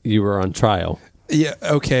you were on trial. Yeah.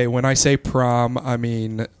 Okay. When I say prom, I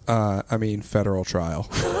mean federal trial.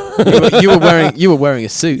 you were wearing a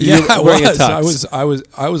suit. Yeah, I was.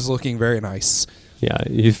 I was looking very nice. Yeah,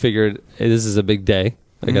 you figured, hey, this is a big day.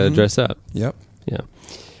 I got to dress up. Yep. Yeah.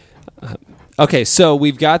 Okay, so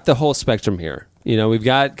we've got the whole spectrum here. We've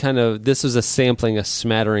got this was a sampling, a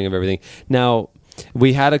smattering of everything. Now,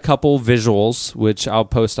 we had a couple visuals, which I'll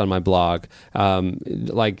post on my blog.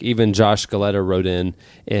 Like even Josh Galetta wrote in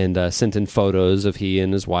and sent in photos of he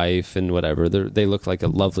and his wife and whatever. They look like a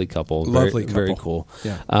lovely couple. Very cool.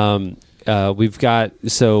 Yeah.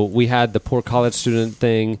 We had the poor college student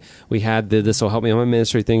thing. We had the this will help me on my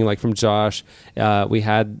ministry thing, like from Josh. We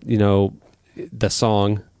had the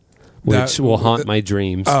song, which will haunt my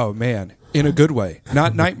dreams. Oh man, in a good way,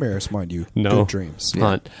 not nightmares, mind you. No, good dreams.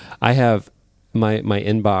 Haunt. I have my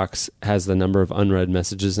inbox has the number of unread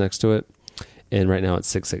messages next to it, and right now it's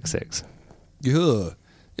 666. Ugh.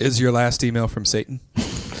 Is your last email from Satan?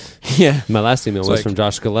 Yeah, my last email was from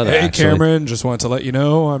Josh Galetta. Hey, actually. Cameron, just wanted to let you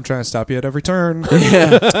know I'm trying to stop you at every turn.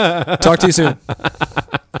 Yeah. Talk to you soon.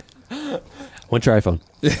 Want your iPhone?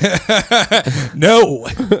 No,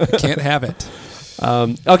 I can't have it.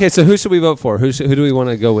 Okay, so who should we vote for? Who do we want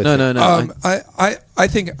to go with? No. I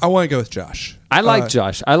think I want to go with Josh. I like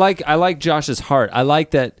Josh. I like Josh's heart. I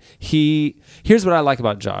like that here's what I like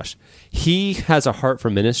about Josh. He has a heart for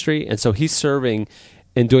ministry, and so he's serving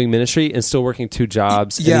and doing ministry and still working 2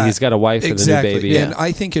 jobs. Yeah, and he's got a wife and a new baby. Yeah. And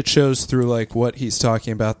I think it shows through like what he's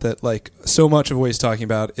talking about, that like so much of what he's talking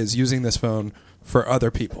about is using this phone for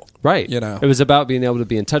other people. Right. It was about being able to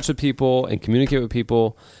be in touch with people and communicate with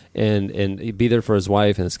people and be there for his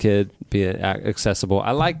wife and his kid, be accessible.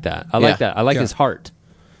 I like that. I like his heart.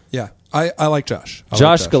 Yeah. I like Josh.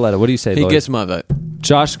 Josh Galetta, what do you say, He Lloyd? gets my vote.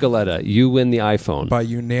 Josh Galetta, you win the iPhone. By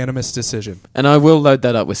unanimous decision. And I will load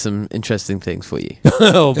that up with some interesting things for you.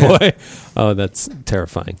 Oh, boy. Oh, that's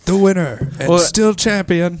terrifying. The winner and still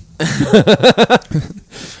champion.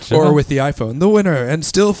 Or with the iPhone, the winner and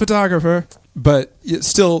still photographer. But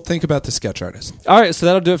still think about the sketch artist. All right, so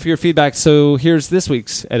that'll do it for your feedback. So here's this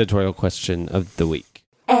week's editorial question of the week.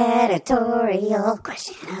 Editorial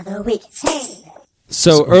question of the week. Hey.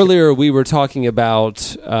 So earlier we were talking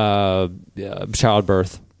about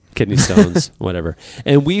childbirth, kidney stones, whatever.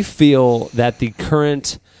 And we feel that the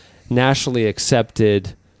current nationally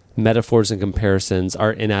accepted metaphors and comparisons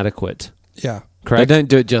are inadequate. Yeah. Correct? They don't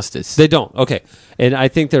do it justice. They don't. Okay. And I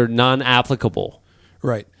think they're non-applicable.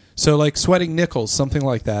 Right. So like sweating nickels, something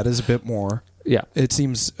like that is a bit more. Yeah. It's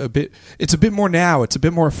a bit more now. It's a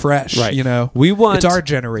bit more fresh, Right. you know. It's our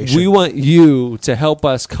generation. We want you to help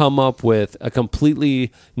us come up with a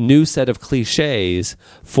completely new set of cliches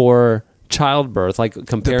for childbirth, like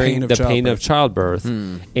comparing the pain of childbirth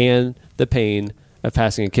and the pain of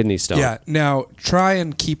passing a kidney stone. Yeah. Now try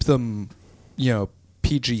and keep them,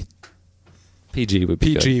 PG. PG would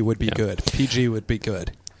be good. PG would be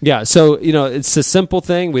good. Yeah, so, it's a simple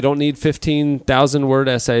thing. We don't need 15,000 word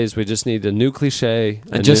essays. We just need a new cliche.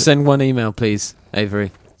 And just send one email, please, Avery.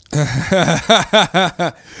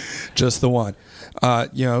 Just the one.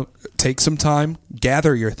 Take some time,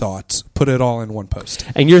 gather your thoughts, put it all in one post.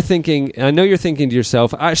 And I know you're thinking to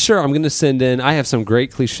yourself, sure, I'm going to send in, I have some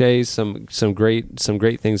great cliches, some great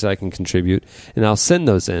things that I can contribute, and I'll send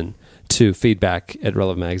those in to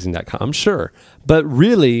feedback@relevantmagazine.com, sure. But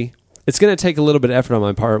really, it's going to take a little bit of effort on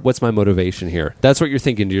my part. What's my motivation here? That's what you're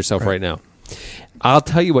thinking to yourself right now. I'll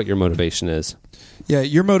tell you what your motivation is. Yeah,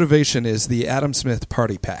 your motivation is the Adam Smith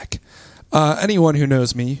party pack. Anyone who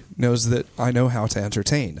knows me knows that I know how to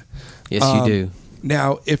entertain. Yes, you do.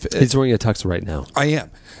 Now, he's wearing a tux right now. I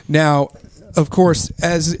am. Now, of course,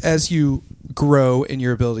 as you grow in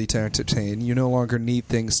your ability to entertain, you no longer need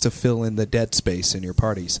things to fill in the dead space in your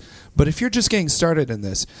parties. But if you're just getting started in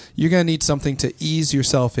this, you're going to need something to ease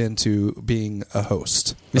yourself into being a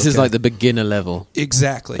host. This is like the beginner level.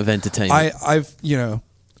 Exactly. Of entertainment. I've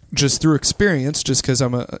just through experience, just because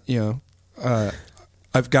I'm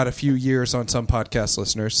I've got a few years on some podcast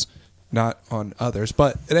listeners, not on others.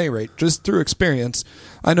 But at any rate, just through experience,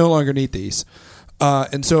 I no longer need these.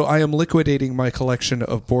 And so I am liquidating my collection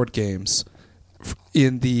of board games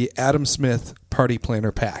in the Adam Smith Party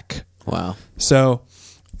Planner pack. Wow. So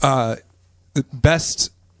the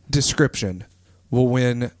best description will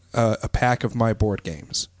win a pack of my board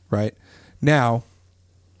games, right? Now,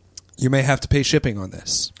 you may have to pay shipping on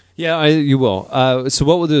this. Yeah, you will. So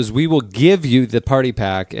what we'll do is we will give you the party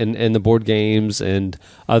pack and the board games and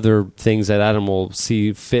other things that Adam will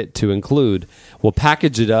see fit to include. We'll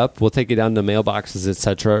package it up. We'll take it down to mailboxes,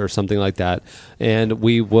 etc., or something like that, and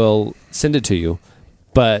we will send it to you.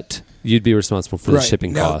 But you'd be responsible for the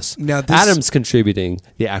shipping costs. Now Adam's contributing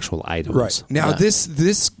the actual items. Right. Now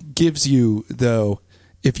this gives you, though,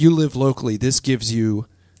 if you live locally, this gives you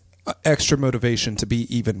extra motivation to be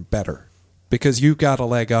even better. Because you've got a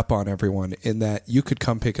leg up on everyone in that you could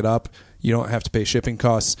come pick it up. You don't have to pay shipping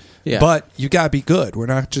costs. Yeah. But you got to be good. We're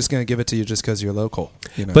not just going to give it to you just because you're local.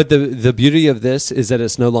 But the beauty of this is that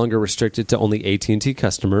it's no longer restricted to only AT&T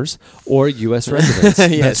customers or U.S. residents.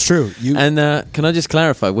 Yes. That's true. And can I just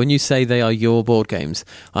clarify, when you say they are your board games,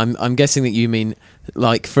 I'm guessing that you mean,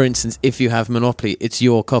 like, for instance, if you have Monopoly, it's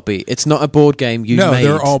your copy. It's not a board game you made. No,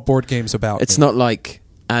 they're all board games about It's me. not like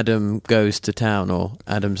Adam Goes to Town or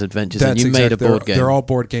Adam's Adventures, and you made a board game. They're all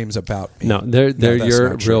board games about me. No, they're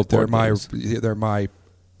your real board games. games. They're my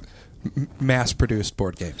mass-produced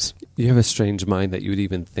board games. You have a strange mind that you would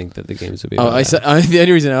even think that the games would be. The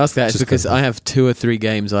only reason I ask that is because I have 2 or 3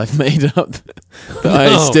 games I've made up that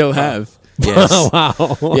I still have. Yes.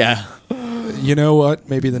 Wow. Yeah. You know what?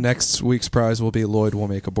 Maybe the next week's prize will be Lloyd will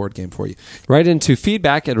make a board game for you. Write into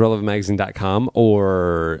feedback@relevantmagazine.com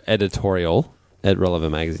or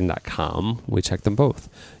editorial@relevantmagazine.com. We check them both.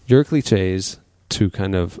 Your cliches to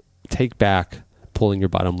kind of take back pulling your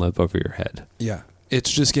bottom lip over your head. Yeah.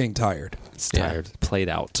 It's just getting tired. It's tired. Played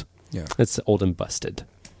out. Yeah. It's old and busted.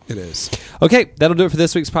 It is. Okay, that'll do it for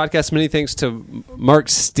this week's podcast. Many thanks to Mark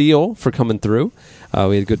Steele for coming through.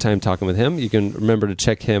 We had a good time talking with him. You can remember to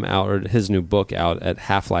check him out, or his new book out, at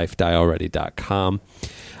halflifedialready.com.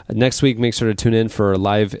 Next week, make sure to tune in for a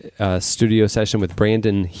live studio session with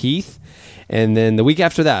Brandon Heath. And then the week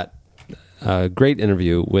after that, a great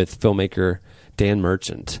interview with filmmaker Dan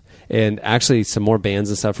Merchant. And actually, some more bands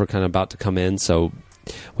and stuff are kind of about to come in, so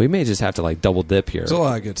we may just have to double dip here. There's a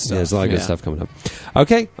lot of good stuff. Yeah, there's a lot of good stuff coming up.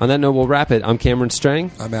 Okay, on that note, we'll wrap it. I'm Cameron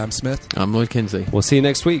Strang. I'm Adam Smith. I'm Lloyd Kinsley. We'll see you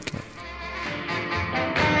next week.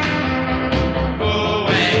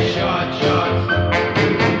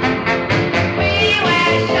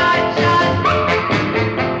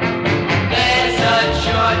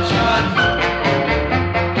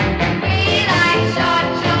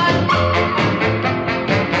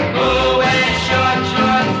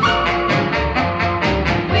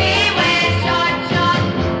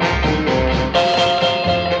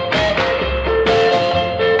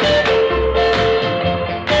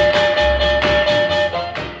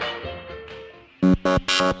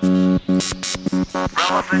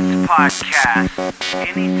 Relevant Podcast.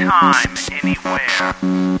 Anytime, anywhere.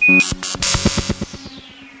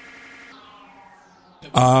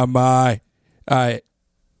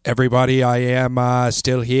 Everybody, I am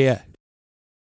still here.